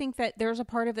also do think that there's a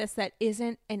part of this that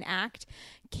isn't an act.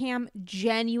 Cam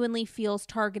genuinely feels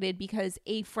targeted because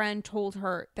a friend told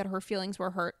her that her feelings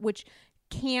were hurt, which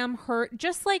Cam hurt,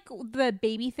 just like the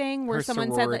baby thing where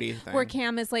someone said that, where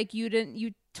Cam is like,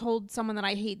 you told someone that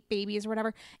I hate babies or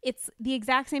whatever. It's the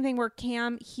exact same thing where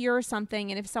Cam hears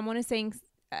something, and if someone is saying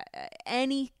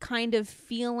any kind of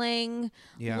feeling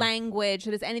language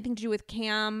that has anything to do with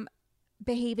Cam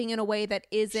behaving in a way that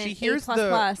isn't she hears A++,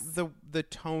 the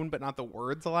tone but not the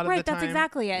words a lot of the time. Right, that's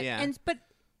exactly it. Yeah. But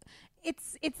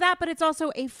It's that, but it's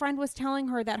also a friend was telling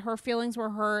her that her feelings were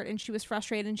hurt and she was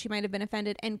frustrated and she might have been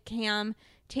offended, and Cam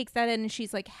takes that in and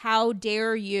she's like, how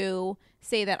dare you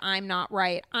say that I'm not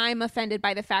right? I'm offended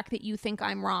by the fact that you think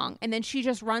I'm wrong. And then she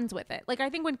just runs with it. Like, I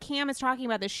think when Cam is talking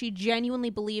about this, she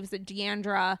genuinely believes that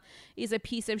Deandra is a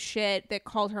piece of shit that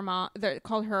called her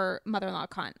mother-in-law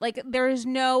cunt. Like, there is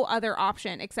no other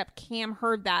option except Cam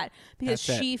heard that because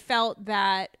she felt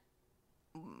that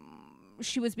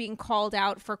she was being called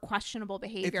out for questionable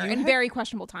behavior and very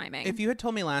questionable timing. If you had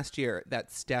told me last year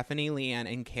that Stephanie,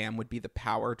 Leanne, and Cam would be the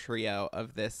power trio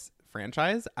of this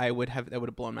franchise, that would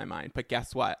have blown my mind. But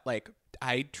guess what? Like,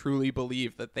 I truly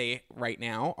believe that they right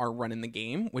now are running the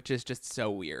game, which is just so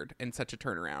weird and such a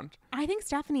turnaround. I think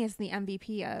Stephanie is the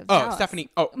MVP of Dallas. Stephanie.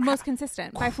 Most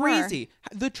consistent by far. Crazy.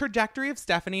 The trajectory of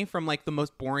Stephanie from like the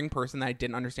most boring person that I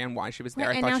didn't understand why she was there.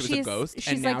 I thought she was a ghost.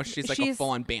 And now she's like a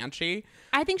full-on banshee.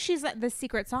 I think she's the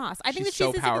secret sauce. I think that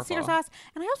she's the secret sauce.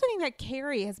 And I also think that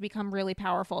Carrie has become really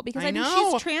powerful because I think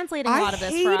she's translating a lot of this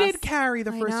for us. I hated Carrie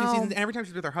the first 2 seasons. And every time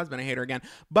she's with her husband, I hate her again.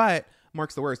 But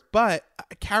Mark's the worst. But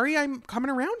Carrie, I'm coming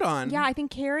around on. Yeah, I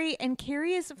think Carrie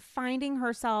is finding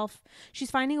herself. She's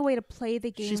finding a way to play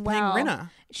the game. She's playing Rinna.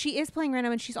 She is playing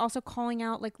Rinna, and she's also calling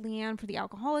out like Leanne for the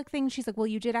alcoholic thing. She's like, well,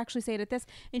 you did actually say it at this.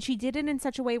 And she did it in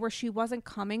such a way where she wasn't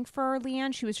coming for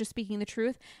Leanne. She was just speaking the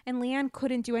truth. And Leanne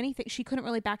couldn't do anything. She couldn't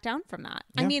really back down from that.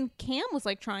 Yeah. I mean, Cam was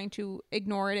like trying to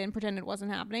ignore it and pretend it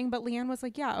wasn't happening. But Leanne was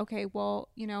like, yeah, okay, well,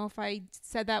 if I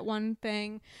said that one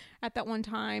thing at that one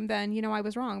time, then, I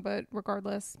was wrong. But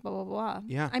regardless, blah, blah, blah.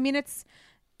 Yeah. I mean,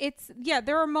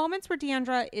 there are moments where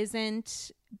Deandra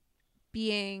isn't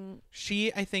being...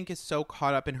 She, I think, is so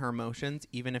caught up in her emotions,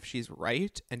 even if she's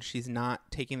right, and she's not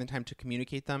taking the time to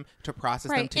communicate them, to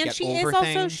process them, to get over things. And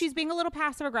she is also, she's being a little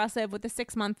passive-aggressive with the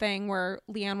 6-month thing where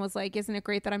Leanne was like, isn't it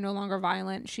great that I'm no longer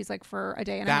violent? She's like, for a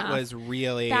day and a half. That was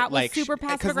really... That was super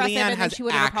passive-aggressive, Leanne and then she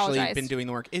would have apologized. Leanne has actually been doing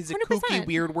the work. Is it 100%. kooky,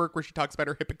 weird work where she talks about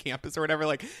her hippocampus or whatever?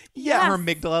 Like, yeah, her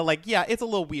amygdala. Like, yeah, it's a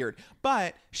little weird.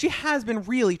 But she has been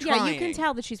really trying. Yeah, you can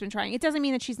tell that she's been trying. It doesn't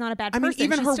mean that she's not a bad person. I mean,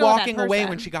 even her walking away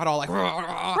when she got all like...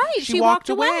 Right, she walked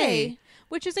away,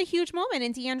 which is a huge moment.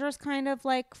 And Deandra's kind of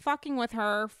like fucking with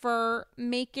her for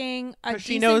making a decent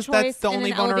she knows choice that's the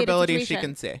only vulnerability she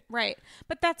can see. Right,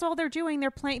 but that's all they're doing.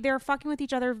 They're fucking with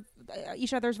each other's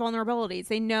vulnerabilities.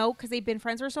 They know, because they've been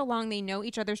friends for so long, they know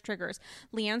each other's triggers.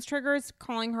 Leanne's trigger is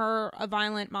calling her a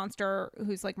violent monster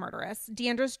who's like murderous.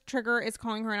 Deandra's trigger is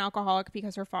calling her an alcoholic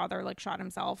because her father like shot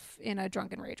himself in a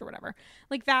drunken rage or whatever.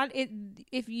 Like that.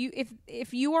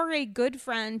 If you are a good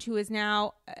friend who is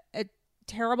now a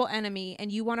terrible enemy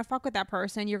and you want to fuck with that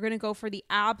person, you're going to go for the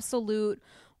absolute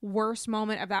worst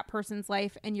moment of that person's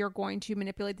life, and you're going to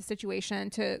manipulate the situation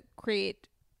to create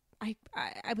I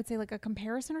would say like a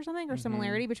comparison or something, or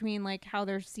similarity between like how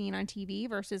they're seen on TV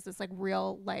versus this like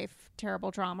real life terrible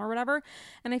drama or whatever.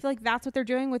 And I feel like that's what they're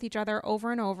doing with each other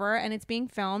over and over, and it's being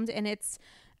filmed, and it's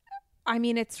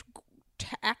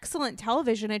excellent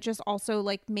television. It just also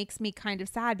like makes me kind of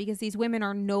sad because these women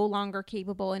are no longer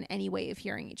capable in any way of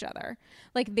hearing each other.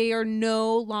 Like they are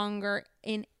no longer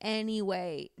in any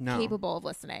way capable of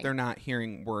listening. They're not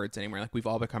hearing words anymore. Like we've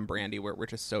all become Brandy, where we're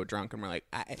just so drunk and we're like,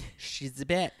 she's a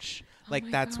bitch.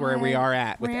 Like that's where we are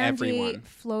at with everyone.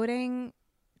 Floating,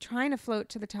 trying to float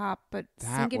to the top, but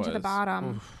sinking to the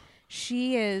bottom. Oof.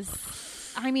 She is...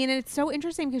 I mean, it's so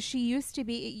interesting because it used to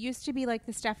be like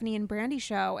the Stephanie and Brandy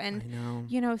show, and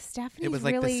I know. Stephanie. It was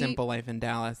like The Simple Life in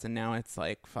Dallas, and now it's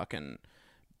like fucking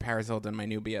Paris Hilton, my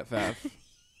new BFF.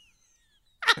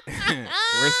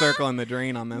 We're circling the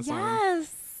drain on this one.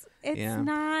 Yes, it's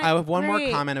not. I have one great.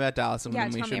 more comment about Dallas, and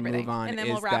then we should move on. And then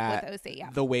we'll wrap with OC. Yeah.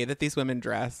 The way that these women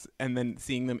dress, and then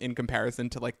seeing them in comparison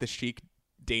to like the chic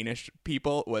Danish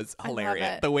people was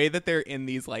hilarious. The way that they're in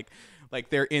these like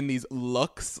they're in these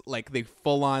looks, like they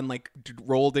full on like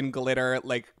rolled in glitter,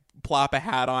 like plop a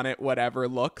hat on it, whatever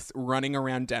looks, running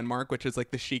around Denmark, which is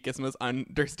like the chicest, most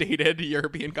understated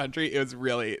European country. It was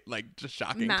really like just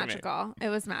shocking. Magical. It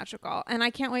was magical. And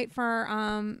I can't wait for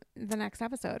the next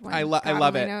episode. I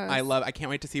love it. I can't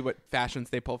wait to see what fashions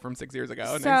they pull from 6 years ago.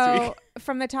 So next week.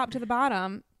 From the top to the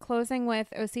bottom, closing with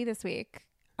OC this week.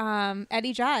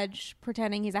 Eddie Judge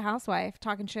pretending he's a housewife,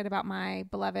 talking shit about my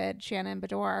beloved Shannon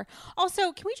Beador.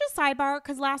 Also, can we just sidebar?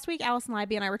 Because last week, Allison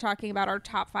Libby and I were talking about our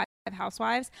top 5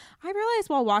 housewives. I realized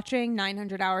while watching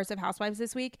 900 Hours of Housewives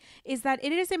this week is that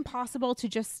it is impossible to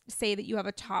just say that you have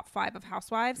a top 5 of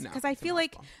housewives, because I feel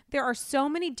like there are so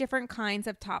many different kinds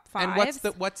of top 5s. And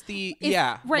what's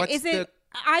the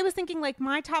I was thinking like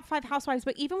my top 5 housewives,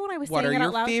 but even when I was what saying are it out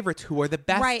your loud, favorites? Who are the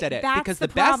best Right, at it? that's Because the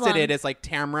the best at problem. it is like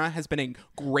Tamra has been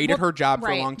great at her job for a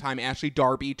right. long time. Ashley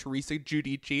Darby, Teresa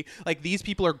Giudice. Like these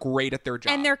people are great at their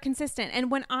job. and they're consistent. And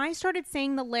when I started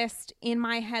saying the list in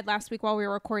my head last week while we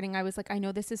were recording, I was like, I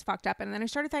know this is fucked up. And then I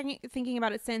started thinking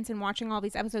about it since and watching all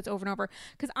these episodes over and over.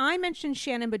 Because I mentioned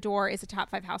Shannon Beador is a top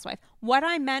 5 housewife. What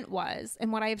I meant was,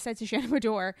 and what I have said to Shannon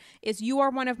Beador is, you are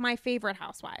one of my favorite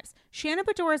housewives. Shannon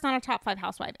Beador is not a top 5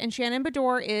 housewife. And Shannon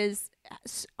Beador is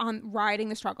on riding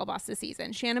the struggle bus this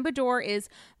season. Shannon Beador is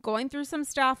going through some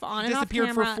stuff on and off disappeared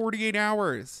camera. for 48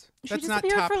 hours. She That's not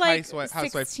disappeared top for like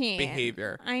housewife 16.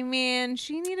 behavior. I mean,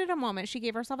 she needed a moment. She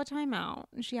gave herself a timeout,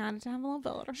 and she had to have a little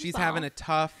bit of herself. She's having a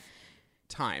tough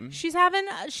time. She got having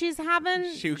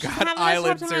a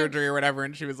eyelid tough time. surgery or whatever,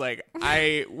 and she was like,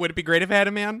 would it be great if I had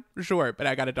a man? Sure, but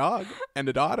I got a dog and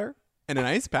a daughter and an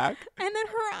ice pack. And then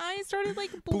her eyes started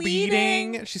like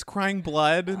Bleeding. She's crying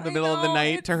blood in the I middle of the know,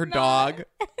 night to it's her not- dog.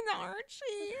 And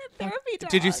Archie, therapy dog.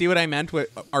 Did you see what I meant? What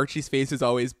Archie's face is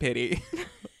always pity.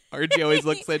 Archie always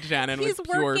looks at Shannon He's with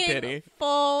pure working pity.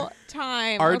 full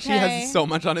time. Archie okay? has so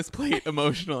much on his plate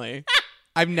emotionally.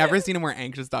 I've never seen a more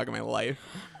anxious dog in my life.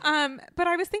 But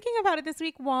I was thinking about it this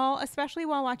week especially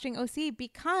while watching OC,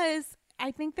 because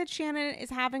I think that Shannon is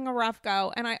having a rough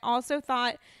go. And I also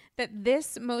thought that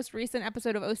this most recent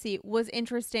episode of OC was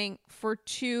interesting for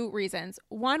 2 reasons.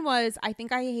 One was, I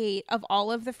think I hate, of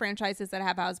all of the franchises that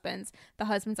have husbands, the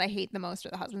husbands I hate the most are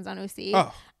the husbands on OC.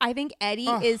 Oh. I think Eddie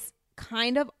is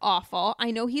kind of awful.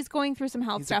 I know he's going through some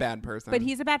health He's stuff. a bad person. But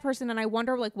he's a bad person, and I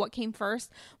wonder like what came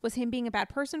first. Was him being a bad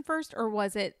person first, or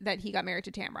was it that he got married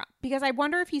to Tamra? Because I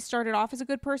wonder if he started off as a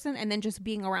good person and then just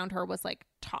being around her was like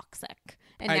toxic.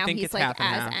 And I now think he's it's like half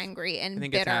and as half. angry and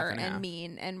think it's bitter half and and half.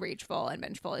 mean and rageful and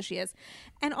vengeful as she is.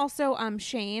 And also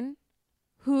Shane,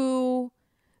 who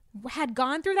had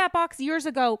gone through that box years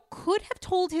ago, could have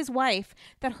told his wife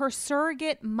that her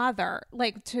surrogate mother,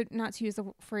 like, to not to use the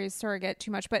phrase surrogate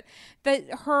too much, but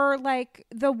that her, like,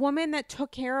 the woman that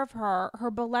took care of her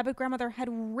beloved grandmother, had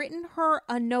written her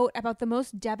a note about the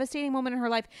most devastating moment in her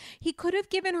life. He could have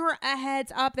given her a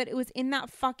heads up that it was in that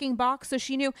fucking box so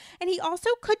she knew. And he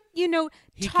also could, He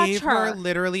touch gave her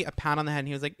literally a pat on the head and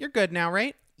he was like, "You're good now,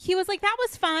 right? He was like, that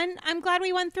was fun. I'm glad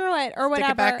we went through it," or whatever.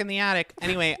 Stick it back in the attic."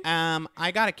 Anyway,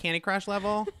 I got a Candy Crush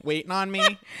level waiting on me.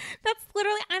 That's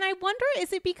literally, and I wonder,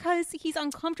 is it because he's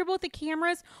uncomfortable with the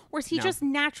cameras, or is he No. just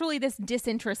naturally this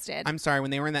disinterested? I'm sorry, when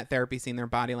they were in that therapy scene, their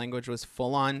body language was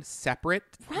full on separate,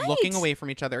 Right. looking away from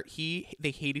each other.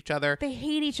 They hate each other. They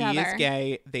hate each he other. is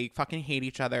gay. They fucking hate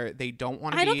each other. They don't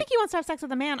want to be. I don't think he wants to have sex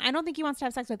with a man. I don't think he wants to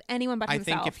have sex with anyone but I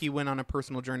himself. think if he went on a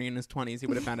personal journey in his 20s, he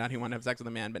would have found out he wanted to have sex with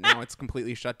a man, but now it's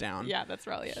completely shut down. Yeah, that's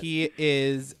really it. He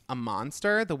is a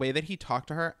monster. The way that he talked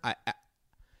to her,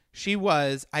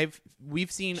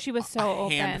 we've seen She was so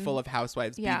open. handful of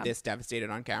housewives Yeah. be this devastated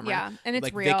on camera. Yeah, and it's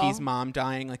like real. Vicky's mom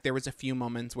dying. Like there was a few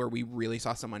moments where we really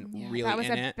saw someone Yeah, really that was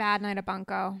in a it. bad night of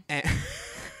bunko. And-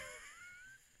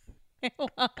 It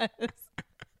was.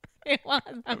 It was.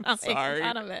 I'm not sorry.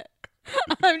 making fun of it.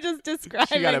 I'm just describing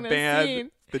she got a the bad.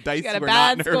 scene. The dice She got a were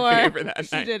bad not in score. her favor that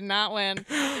She night. did not win.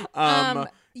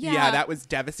 Yeah, that was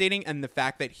devastating. And the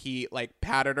fact that he like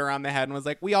patted her on the head and was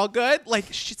like, "We all good?" Like,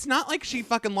 it's not like she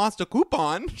fucking lost a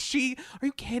coupon. Are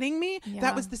you kidding me? Yeah.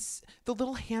 That was the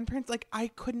little handprints. Like, I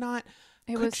could not.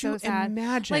 It could was so you sad.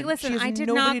 Imagine. Like, listen, She has I did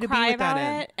nobody not to be cry with that about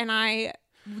in. it, and I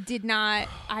did not.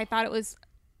 I thought it was.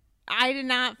 I did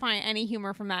not find any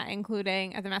humor from that,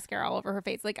 including the mascara all over her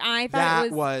face. Like, I thought That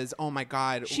it was. was oh my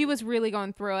god. She was really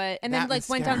going through it, and then That like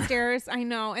went mascara. downstairs. I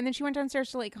know, and then she went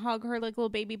downstairs to like hug her like little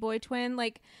baby boy twin.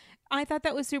 Like, I thought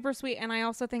that was super sweet, and I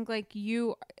also think like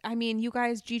you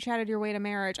guys G-chatted your way to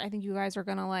marriage. I think you guys are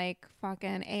gonna like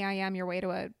fucking AIM your way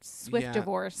to a swift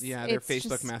divorce. Yeah, they're It's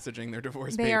Facebook just- messaging their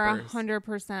divorce They papers. are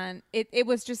 100%. It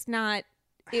was just not.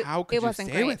 How could it you wasn't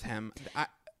stay great. with him?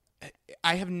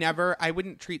 I have never. I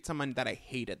wouldn't treat someone that I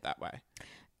hated that way.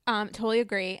 Totally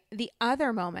agree. The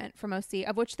other moment from OC,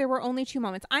 of which there were only 2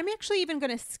 moments, I'm actually even going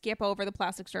to skip over the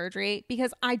plastic surgery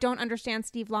because I don't understand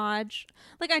Steve Lodge.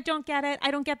 Like, I don't get it.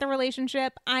 I don't get the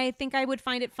relationship. I think I would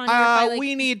find it funnier if I like.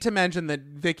 We need to mention that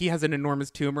Vicky has an enormous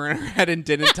tumor in her head and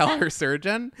didn't tell her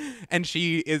surgeon, and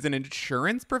she is an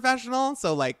insurance professional.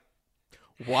 So, like,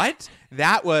 what?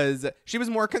 She was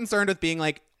more concerned with being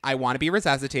like, I want to be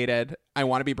resuscitated. I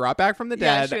want to be brought back from the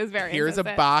Yeah, dead. she was very Here's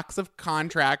insistent. a box of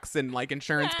contracts and like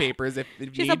insurance papers if She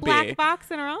has need a black be. box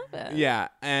in her office. Yeah,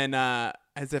 and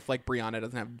as if like Brianna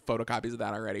doesn't have photocopies of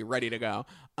that already ready to go.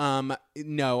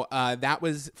 No, that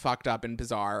was fucked up and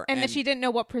bizarre. And that she didn't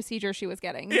know what procedure she was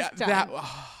getting done.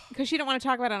 Because she didn't want to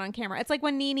talk about it on camera. It's like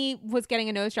when Nene was getting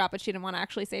a nose job, but she didn't want to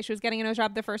actually say she was getting a nose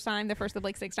job the first of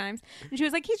like 6 times. And she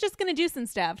was like, he's just going to do some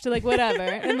stuff to like whatever.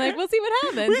 And like, we'll see what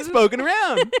happens. We've spoken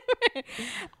around.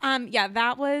 Yeah,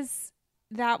 that was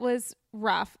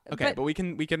rough. Okay, but we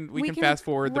can fast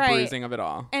forward the bruising of it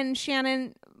all. And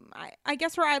Shannon, I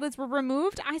guess her eyelids were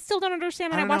removed. I still don't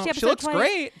understand. And I watched the episode She looks twice.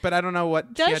 Great, but I don't know what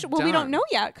she had done. We don't know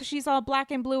yet because she's all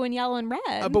black and blue and yellow and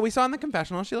red. But we saw in the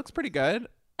confessional she looks pretty good.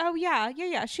 Oh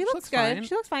yeah. She looks good. Fine.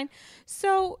 She looks fine.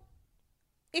 So,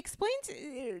 tell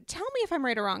me if I'm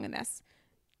right or wrong in this.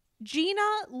 Gina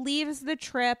leaves the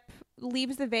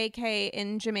vacay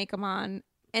in Jamaica Mon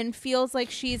and feels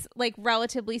like she's like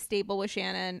relatively stable with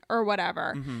Shannon or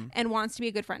whatever, and wants to be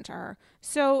a good friend to her.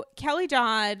 So Kelly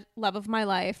Dodd, love of my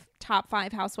life, top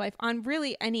 5 housewife on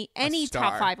really any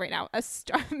top 5 right now, a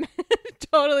star,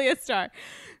 totally a star,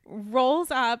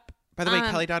 rolls up. By the way,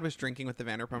 Kelly Dodd was drinking with the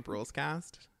Vanderpump Rules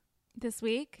cast this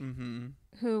week.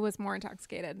 Who was more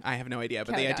intoxicated? I have no idea,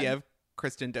 but idea of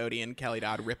Kristen Doty and Kelly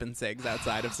Dodd ripping cigs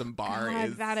outside of some bar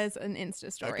that is an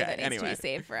Insta story that needs to be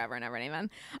saved forever and ever and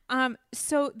amen.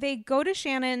 So they go to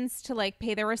Shannon's to like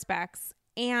pay their respects,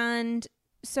 and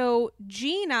so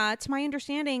Gina, to my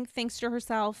understanding, thinks to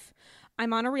herself,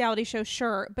 I'm on a reality show,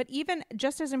 sure, but even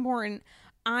just as important,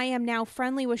 I am now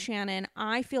friendly with Shannon.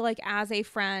 I feel like as a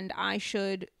friend I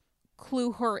should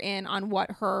clue her in on what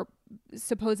her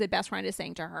supposed best friend is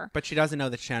saying to her. But she doesn't know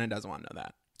that Shannon doesn't want to know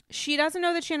that. She doesn't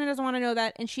know that Shannon doesn't want to know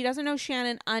that, and she doesn't know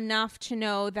Shannon enough to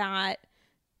know that,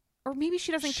 or maybe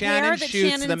she doesn't care that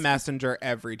shoots the messenger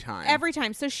every time. Every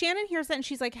time. So Shannon hears that and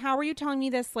she's like, how are you telling me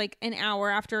this like an hour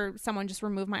after someone just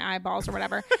removed my eyeballs or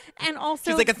whatever? And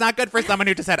also, she's like, it's not good for someone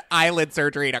who just had eyelid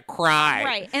surgery to cry.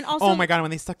 Right. And also, oh my God,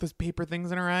 when they stuck those paper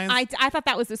things in her eyes. I thought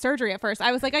that was the surgery at first.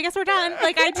 I was like, I guess we're done.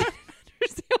 Like, I didn't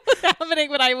understand what's happening,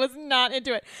 but I was not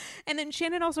into it. And then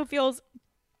Shannon also feels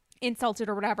insulted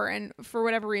or whatever, and for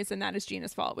whatever reason that is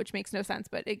Gina's fault, which makes no sense,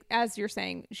 but as you're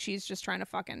saying, she's just trying to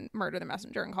fucking murder the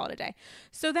messenger and call it a day.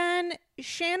 So then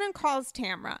Shannon calls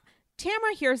Tamra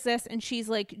hears this and she's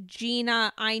like,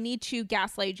 Gina, I need to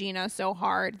gaslight Gina so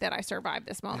hard that I survived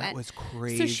this moment. That was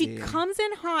crazy. So she comes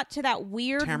in hot to that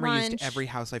weird Tamra used every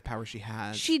housewife power she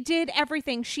has. She did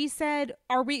everything. She said,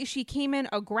 she came in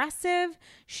aggressive.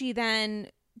 She then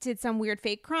did some weird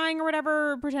fake crying or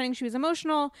whatever, pretending she was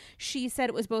emotional. She said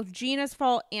it was both Gina's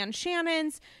fault and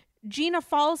Shannon's. Gina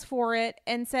falls for it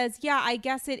and says, yeah, I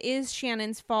guess it is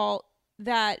Shannon's fault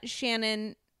that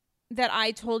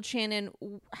I told Shannon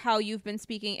how you've been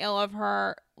speaking ill of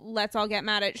her. Let's all get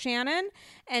mad at Shannon.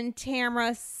 And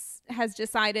Tamra has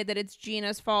decided that it's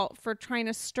Gina's fault for trying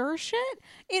to stir shit.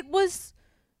 It was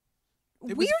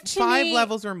weird to me. 5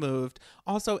 levels removed.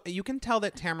 Also, you can tell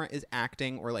that Tamra is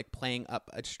acting or like playing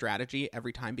up a strategy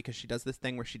every time, because she does this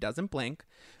thing where she doesn't blink.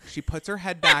 She puts her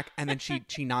head back and then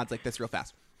she nods like this real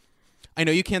fast. I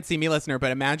know you can't see me, listener,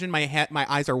 but imagine my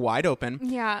eyes are wide open.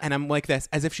 Yeah. And I'm like this,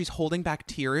 as if she's holding back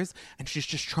tears and she's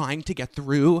just trying to get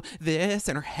through this,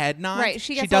 and her head nods. Right.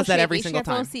 She does that every single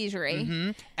time. She gets a little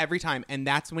seizury. Every time. And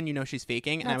that's when you know she's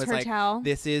faking. And That's I was her like, tell.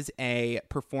 this is a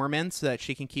performance so that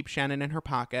she can keep Shannon in her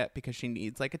pocket, because she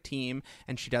needs like a team,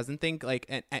 and she doesn't think like,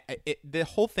 the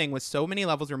whole thing was so many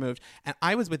levels removed. And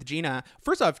I was with Gina.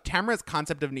 First off, Tamra's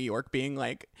concept of New York being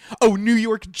like, oh, New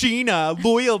York Gina,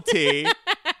 loyalty.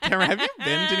 Tamra, have you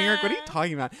been to New York? What are you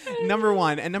talking about? Number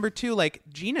one. And number two, like,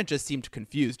 Gina just seemed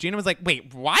confused. Gina was like,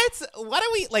 wait, what? What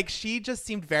are we, like, she just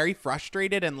seemed very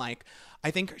frustrated, and like, I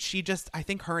think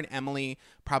her and Emily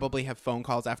probably have phone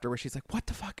calls after where she's like, what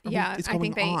the fuck is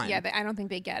going on? I don't think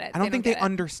they get it. I don't think they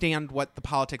understand what the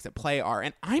politics at play are.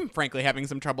 And I'm frankly having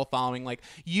some trouble following. Like,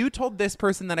 you told this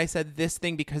person that I said this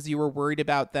thing because you were worried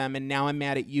about them, and now I'm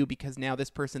mad at you because now this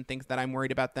person thinks that I'm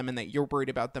worried about them and that you're worried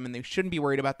about them, and they shouldn't be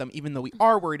worried about them, even though we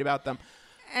are worried about them.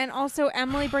 And also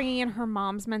Emily bringing in her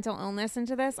mom's mental illness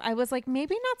into this, I was like,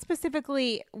 maybe not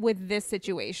specifically with this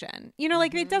situation. You know,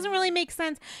 like, it doesn't really make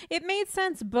sense. It made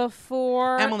sense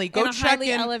before. Emily, go check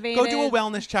in. Go do a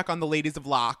wellness check on the ladies of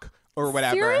Locke or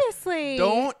whatever. Seriously.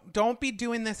 Don't be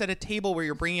doing this at a table where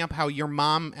you're bringing up how your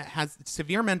mom has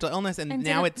severe mental illness and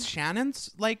now it's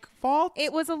Shannon's like fault.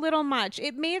 It was a little much.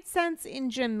 It made sense in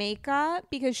Jamaica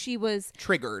because she was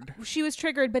triggered.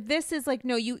 But this is like,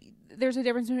 no, there's a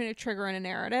difference between a trigger and a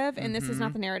narrative, and this is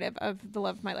not the narrative of the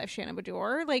love of my life, Shannon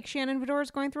Beador. Like, Shannon Beador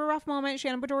is going through a rough moment.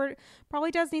 Shannon Beador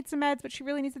probably does need some meds, but she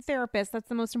really needs a therapist. That's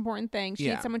the most important thing. She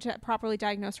needs someone to properly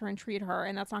diagnose her and treat her,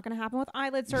 and that's not going to happen with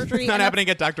eyelid surgery. It's not happening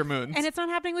at Dr. Moon's. And it's not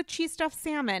happening with cheese stuffed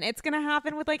salmon. It's going to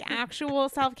happen with like actual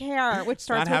self-care, which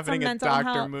starts with some mental health. Not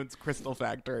happening at Dr. Moon's Crystal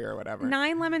Factory or whatever.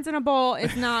 9 lemons in a bowl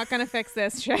is not going to fix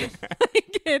this shit.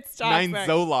 Like, it's toxic. 9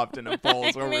 Zoloft in a bowl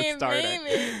is where we're starting.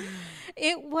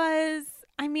 It was,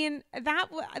 I mean, that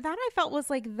I felt was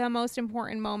like the most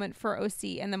important moment for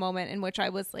OC, and the moment in which I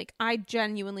was like, I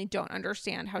genuinely don't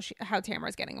understand how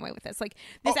Tamara's getting away with this. Like,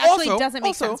 this actually doesn't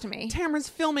make sense to me. Tamara's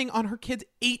filming on her kid's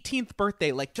 18th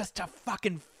birthday, like just to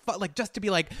fucking like just to be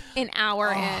like an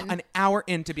hour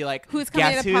in to be like, who's coming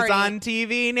guess to the who's party? on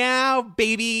TV now,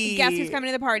 baby? Guess who's coming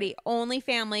to the party? Only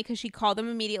family, because she called them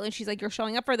immediately. She's like, you're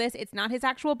showing up for this. It's not his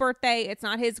actual birthday. It's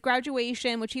not his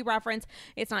graduation, which he referenced.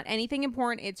 It's not anything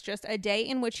important. It's just a day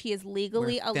in which he is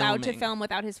legally allowed to film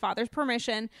without his father's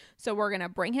permission. So we're gonna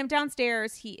bring him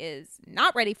downstairs. He is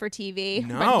not ready for TV.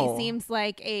 No, but he seems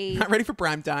like not ready for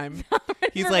prime time.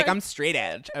 He's like, I'm straight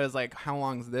edge. I was like, how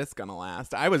long is this gonna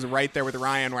last? I was right there with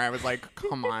Ryan, where I was like,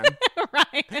 come on.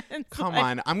 Come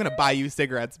on. I'm going to buy you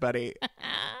cigarettes, buddy.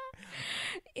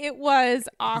 It was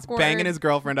awkward. He's banging his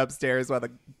girlfriend upstairs while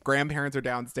the grandparents are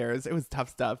downstairs. It was tough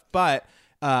stuff. But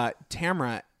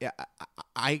Tamara,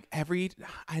 I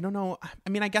don't know. I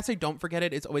mean, I guess I don't forget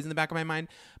it. It's always in the back of my mind.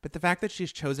 But the fact that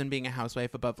she's chosen being a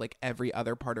housewife above like every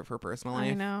other part of her personal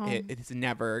life, it's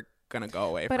never gonna go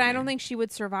away. But I don't think she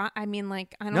would survive. I mean,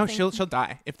 like, I don't. No, think... she'll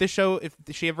die if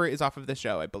she ever is off of this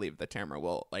show. I believe that Tamara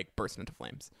will like burst into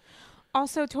flames.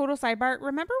 Also, total sidebar.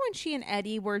 Remember when she and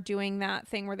Eddie were doing that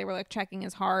thing where they were like checking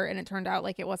his heart, and it turned out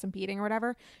like it wasn't beating or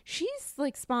whatever? She's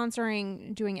like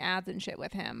sponsoring, doing ads and shit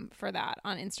with him for that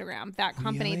on Instagram. That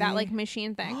company, that like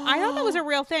machine thing. I thought that was a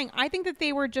real thing. I think that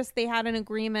they had an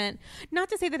agreement. Not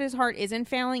to say that his heart isn't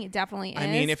failing. It definitely is. I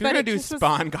mean, if you're gonna do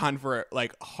SpawnCon for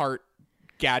like heart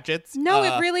gadgets, no,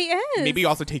 it really is. Maybe you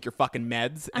also take your fucking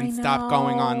meds and stop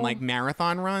going on like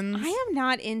marathon runs. I am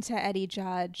not into Eddie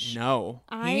Judge. No,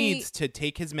 he needs to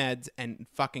take his meds and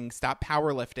fucking stop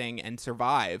powerlifting and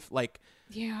survive. Like,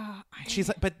 yeah, she's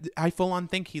like, but I full on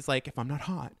think he's like, if I'm not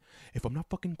hot, if I'm not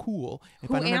fucking cool,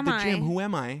 if I don't have the gym, who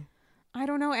am I? I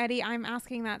don't know, Eddie. I'm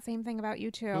asking that same thing about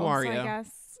you too. Who are you? I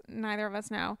guess neither of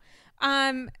us know.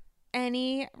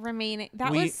 Any remaining?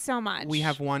 Was so much. We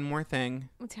have one more thing.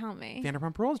 Tell me.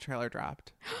 Vanderpump Rules trailer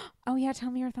dropped. Oh yeah,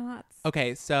 tell me your thoughts.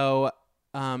 Okay, so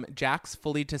Jack's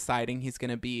fully deciding he's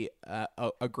gonna be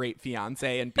a great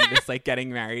fiance and be this like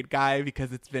getting married guy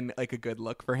because it's been like a good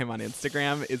look for him on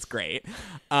Instagram. Is great.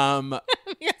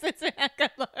 Yes, it's been a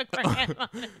good look for him.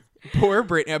 Poor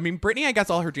Brittany. I mean, Brittany, I guess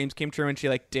all her dreams came true and she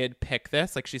like did pick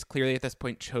this. Like, she's clearly at this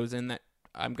point chosen that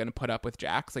I'm going to put up with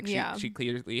Jax. Like, she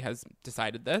clearly has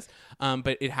decided this.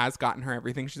 But it has gotten her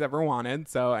everything she's ever wanted.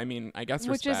 So, I mean, I guess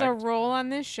Which respect. is a role on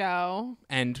this show.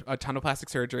 And a ton of plastic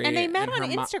surgery. And they met on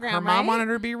Instagram, her mom wanted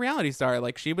her to be a reality star.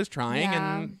 Like, she was trying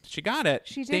and she got it.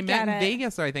 They met in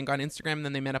Vegas, I think, on Instagram. And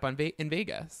then they met up in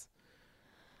Vegas.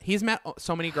 He's met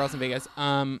so many girls in Vegas.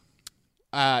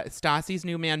 Stassi's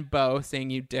new man, Bo, saying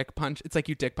you dick punch. It's like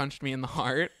you dick punched me in the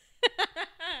heart.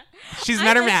 She's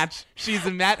met her match. She's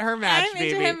met her match, I'm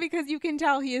into him because you can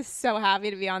tell he is so happy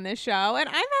to be on this show, and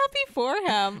I'm happy for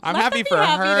him. I'm happy for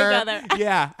her. Together.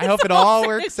 Yeah, I hope it all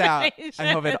works out. I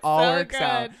hope it all works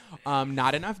out.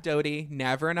 Not enough Dodie.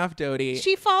 Never enough Dodie.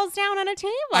 She falls down on a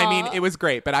table. I mean, it was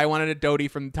great, but I wanted a Dodie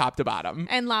from top to bottom.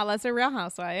 And Lala's a Real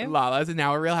Housewife. Lala's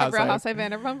now a Real Housewife. A Real Housewife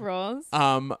Vanderpump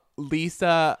Rules.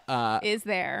 Lisa is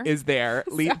there.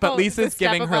 So, but Lisa's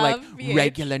giving her like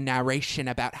regular narration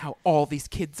about how all these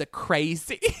kids are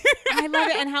crazy. I love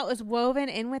it, and how it was woven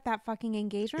in with that fucking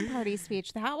engagement party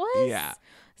speech. That was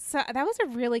so that was a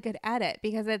really good edit,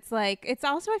 because it's like, it's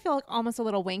also, I feel like, almost a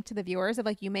little wink to the viewers of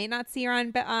like, you may not see her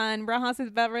on Real Housewives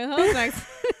of Beverly Hills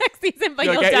next season, but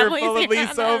you'll definitely see her full of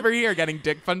Lisa over here getting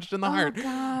dick punched in the heart.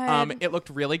 God. It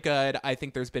looked really good. I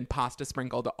think there's been pasta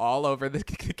sprinkled all over the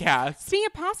cast. Speaking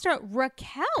of pasta,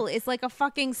 Raquel is like a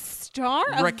fucking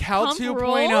star. Raquel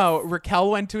 2.0. Raquel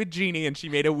went to a genie and she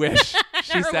made a wish.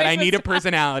 She said, I need a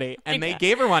personality. And they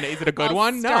gave her one. Is it a good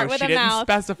one? No, she didn't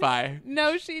specify.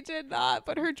 No, she did not.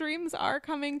 But her dreams are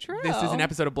coming true. This is an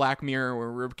episode of Black Mirror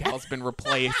where Raquel's been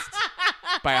replaced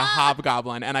by a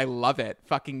hobgoblin, and I love it.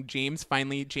 Fucking James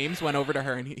went over to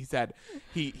her and he said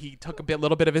he took a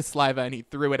little bit of his saliva and he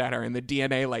threw it at her, and the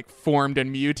DNA like formed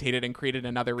and mutated and created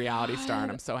another reality star,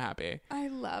 and I'm so happy. I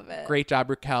love it. Great job,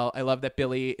 Raquel. I love that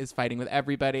Billy is fighting with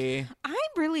everybody. I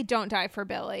really don't die for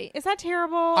Billy. Is that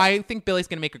terrible? I think Billy's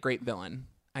gonna make a great villain.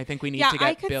 I think we need to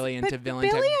get Billy into villain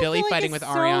type. Billy fighting with so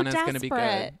Ariana is going to be good.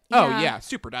 Yeah. Oh, yeah.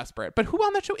 Super desperate. But who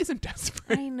on that show isn't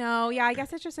desperate? I know. Yeah, I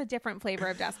guess it's just a different flavor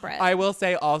of desperate. I will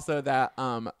say also that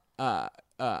on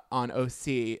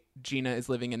OC, Gina is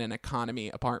living in an economy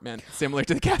apartment similar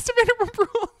to the cast of Vanderpump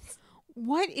Rules.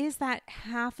 What is that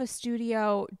half a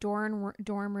studio dorm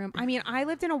room? I mean, I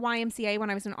lived in a YMCA when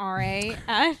I was an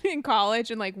RA in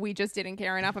college, and like we just didn't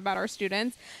care enough about our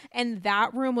students. And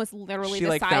that room was literally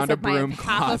the size of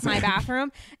half of my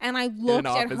bathroom. And I looked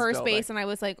at her space and I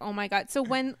was like, oh my God. So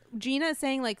when Gina is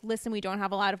saying like, listen, we don't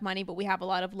have a lot of money, but we have a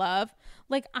lot of love.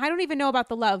 Like, I don't even know about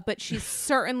the love, but she's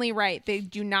certainly right. They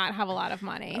do not have a lot of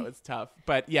money. That was tough.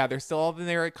 But yeah, they're still all in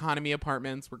their economy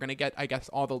apartments. We're going to get, I guess,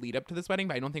 all the lead up to this wedding,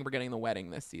 but I don't think we're getting the wedding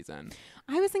this season.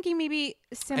 I was thinking maybe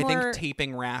similar. I think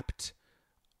taping wrapped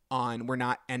on, we're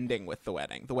not ending with the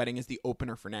wedding. The wedding is the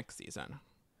opener for next season.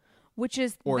 Which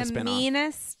is the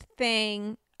meanest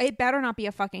thing. It better not be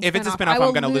a fucking spinoff. If it's a spinoff, I'm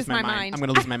going to lose my mind. I'm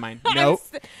going to lose my mind. Nope.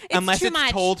 Unless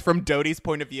it's told from Dodie's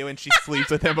point of view and she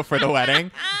sleeps with him before the wedding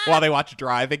while they watch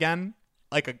Drive again.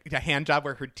 Like a hand job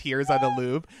where her tears are the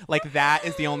lube. Like that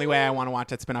is the only way I want to watch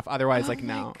that spinoff. Otherwise,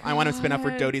 no. I want a spinoff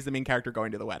where Dodie's the main character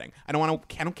going to the wedding. I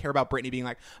don't care about Brittany being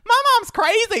like, my mom's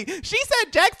crazy. She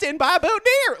said Jackson buy a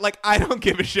boutonniere. Like, I don't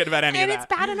give a shit about any of that. And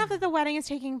it's bad enough that the wedding is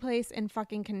taking place in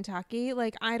fucking Kentucky.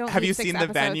 Like, I don't. Have you seen the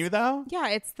venue though? Yeah,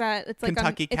 it's like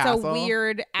Kentucky Castle. It's a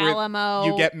weird Alamo.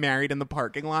 You get married in the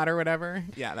parking lot or whatever.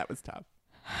 Yeah, that was tough.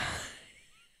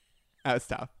 That was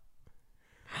tough.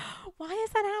 Why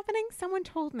is that happening? Someone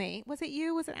told me. Was it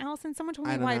you? Was it Allison? Someone told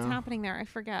me why it's happening there. I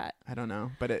forget. I don't know.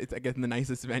 But it's, I guess, the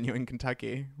nicest venue in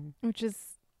Kentucky. Which is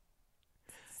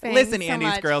listen,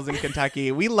 Andy's Girls in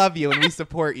Kentucky. We love you and we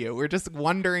support you. We're just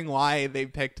wondering why they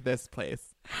picked this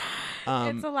place.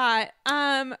 It's a lot.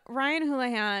 Ryan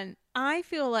Houlihan, I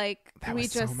feel like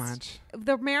so much.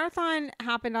 The marathon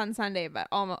happened on Sunday, but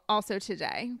also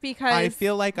today, because I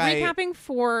feel like recapping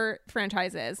 4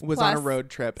 franchises was on a road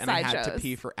trip and I had to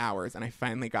pee for hours, and I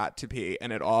finally got to pee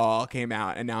and it all came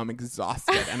out, and now I'm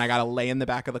exhausted and I gotta lay in the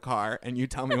back of the car and you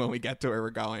tell me when we get to where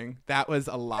we're going. That was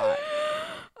a lot.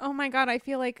 Oh my God, I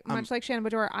feel like much like Shannon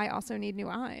Beador, I also need new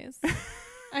eyes.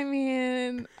 I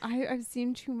mean, I've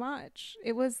seen too much.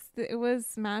 It was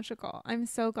magical. I'm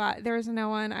so glad there's no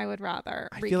one I would rather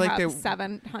recap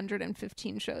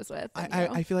 715 shows with.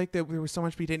 I feel like there was so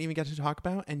much we didn't even get to talk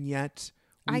about, and yet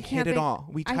we hit it all.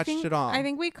 We touched it all. I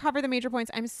think we covered the major points.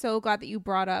 I'm so glad that you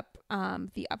brought up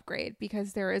the upgrade,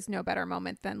 because there is no better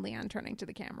moment than Leanne turning to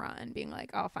the camera and being like,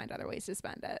 I'll find other ways to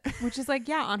spend it. Which is like,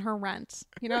 yeah, on her rent.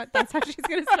 You know, that's how she's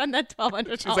going to spend that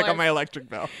 $1,200. She's like, on my electric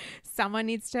bill. Someone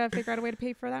needs to figure out a way to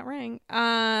pay for that ring.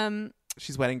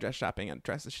 She's wedding dress shopping at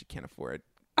dresses she can't afford.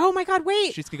 Oh my God,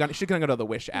 wait. She's gonna go to the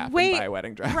Wish app and buy a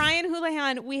wedding dress. Ryan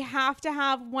Houlihan, we have to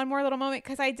have one more little moment,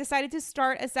 because I decided to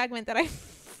start a segment that I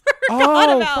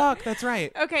fuck, that's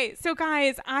right. Okay, so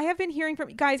guys, I have been hearing from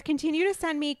guys. Continue to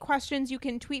send me questions. You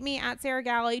can tweet me at Sarah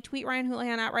Galley, tweet Ryan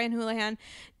Houlihan at Ryan Houlihan,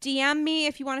 DM me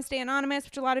if you want to stay anonymous,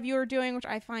 which a lot of you are doing, which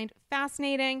I find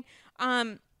fascinating.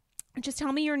 Just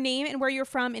tell me your name and where you're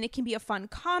from, and it can be a fun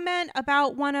comment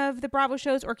about one of the Bravo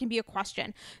shows, or it can be a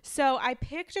question. So I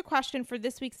picked a question for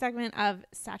this week's segment of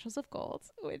Satchels of Gold,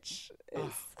 which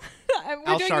is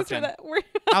Al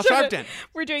Sharpton.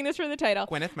 We're doing this for the title.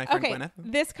 Gwyneth, my friend Gwyneth.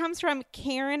 This comes from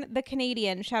Karen the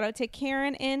Canadian. Shout out to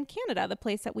Karen in Canada, the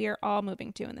place that we are all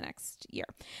moving to in the next year.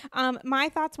 My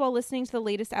thoughts while listening to the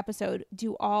latest episode: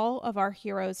 do all of our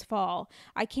heroes fall?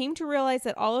 I came to realize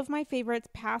that all of my favorites,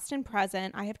 past and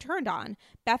present, I have turned on.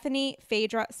 Bethany,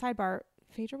 Phaedra, sidebar,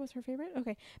 Phaedra was her favorite?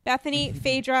 Okay. Bethany,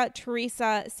 Phaedra,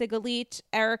 Teresa, Sigalit,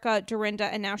 Erica, Dorinda,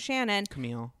 and now Shannon.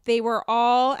 Camille. They were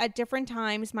all at different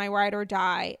times my ride or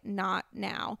die, not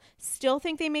now. Still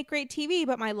think they make great TV,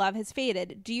 but my love has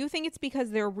faded. Do you think it's because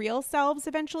their real selves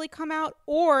eventually come out,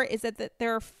 or is it that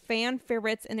they're fan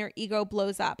favorites and their ego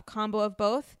blows up? Combo of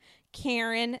both.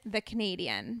 Karen the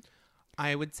Canadian.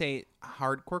 I would say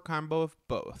hardcore combo of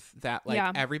both. That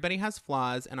everybody has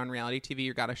flaws, and on reality TV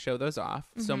you got to show those off.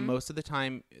 Mm-hmm. So most of the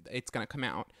time it's going to come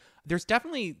out. There's got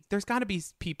to be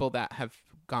people that have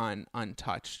gone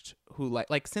untouched who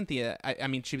like Cynthia. I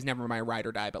mean, she was never my ride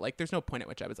or die, but like there's no point at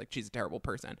which I was like, she's a terrible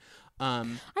person. I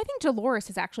think Dolores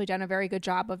has actually done a very good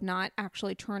job of not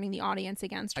actually turning the audience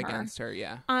against her.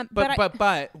 Yeah.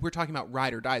 But we're talking about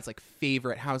ride or dies, like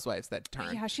favorite housewives that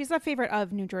turn. Yeah, she's a favorite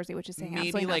of New Jersey, which is saying maybe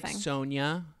absolutely like nothing.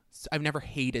 Sonia. I've never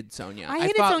hated Sonia. I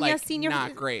hated thought, Sonia like, senior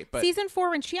not great, but season 4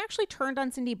 when she actually turned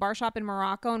on Cindy Barshop in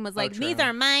Morocco and was like, "These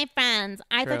are my friends."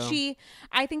 I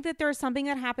think that there's something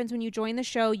that happens when you join the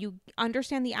show. You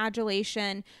understand the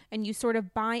adulation and you sort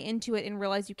of buy into it and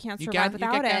realize you can't survive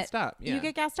without it. You get gassed up. Yeah. You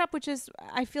get gassed up, which is,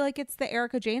 I feel like it's the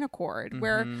Erika Jayne Accord,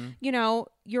 where, you know,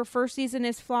 your first season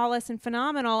is flawless and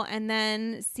phenomenal, and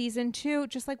then season 2,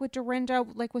 just like with Dorinda,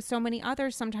 like with so many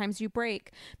others, sometimes you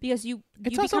break because you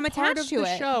become attached to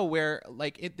it. Show where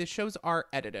like the shows are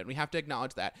edited. We have to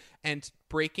acknowledge that. And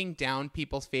breaking down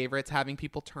people's favorites, having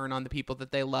people turn on the people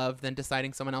that they love, then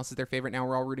deciding someone else is their favorite. Now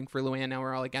we're all rooting for Luann. Now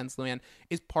we're all against Luann,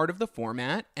 is part of the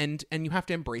format. And you have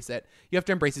to embrace it. You have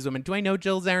to embrace these women. Do I know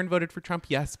Jill Zarin voted for Trump?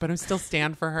 Yes, but I still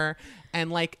stand for her.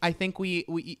 And like, I think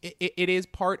it is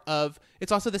part of,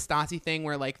 it's also the Stassi thing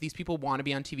where like these people want to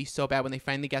be on TV so bad when they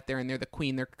finally get there and they're the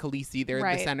queen, they're Khaleesi, they're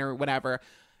the center, whatever.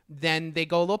 Then they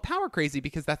go a little power crazy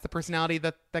because that's the personality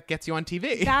that gets you on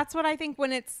TV. That's what I think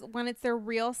when it's their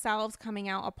real selves coming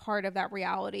out. A part of that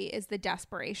reality is the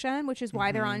desperation, which is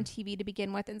why they're on TV to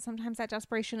begin with. And sometimes that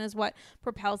desperation is what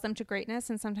propels them to greatness,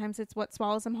 and sometimes it's what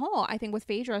swallows them whole. I think with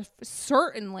Phaedra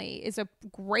certainly is a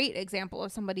great example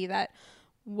of somebody that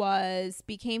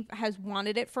has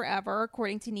wanted it forever,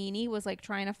 according to Nene, was like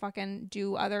trying to fucking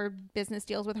do other business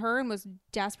deals with her and was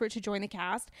desperate to join the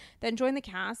cast, then joined the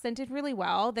cast, then did really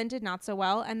well, then did not so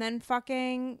well, and then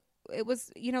fucking it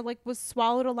was, you know, like was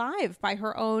swallowed alive by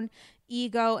her own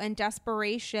ego and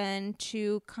desperation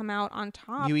to come out on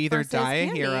top. You either die a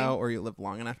hero or you live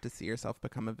long enough to see yourself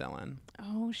become a villain.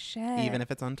 Oh shit. Even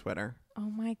if it's on Twitter. Oh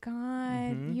my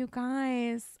God. You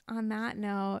guys, on that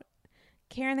note,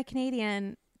 Karen the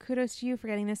Canadian, kudos to you for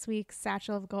getting this week's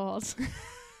Satchel of Gold.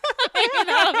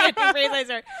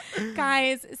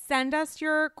 Guys, send us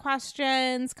your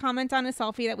questions, comment on a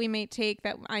selfie that we may take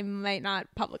that I might not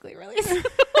publicly release.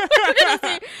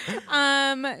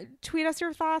 Tweet us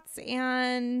your thoughts,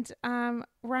 and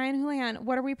Ryan Houlihan,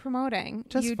 what are we promoting?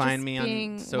 Just find me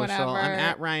on social. Whatever. I'm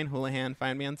at Ryan Houlihan.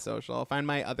 Find me on social. Find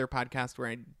my other podcast where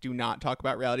I do not talk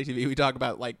about reality TV. We talk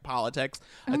about like politics.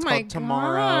 It's called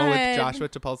Tomorrow with Joshua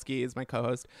Topolsky is my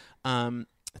co-host.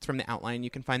 It's from The Outline. You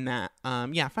can find that.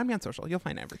 Find me on social. You'll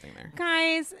find everything there.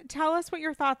 Guys, tell us what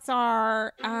your thoughts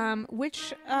are.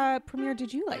 Which premiere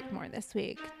did you like more this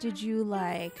week? Did you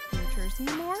like New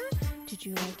Jersey more? Did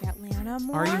you like Atlanta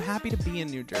more? Are you happy to be in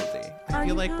New Jersey? I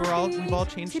feel like we've all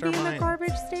changed our mind. To be in the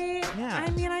garbage state? Yeah. I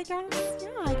mean, I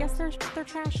guess their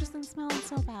trash isn't smelling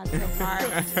so bad so far.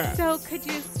 So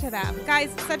kudos to them. Guys,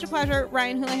 such a pleasure.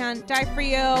 Ryan Houlihan, die for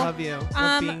you. Love you.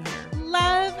 Love being here.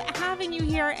 Love having you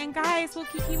here. And guys, we'll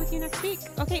keep you with you next week.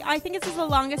 Okay, I think this is the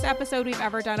longest episode we've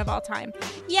ever done of all time.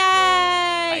 Yay!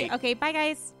 Bye. Okay, bye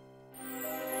guys.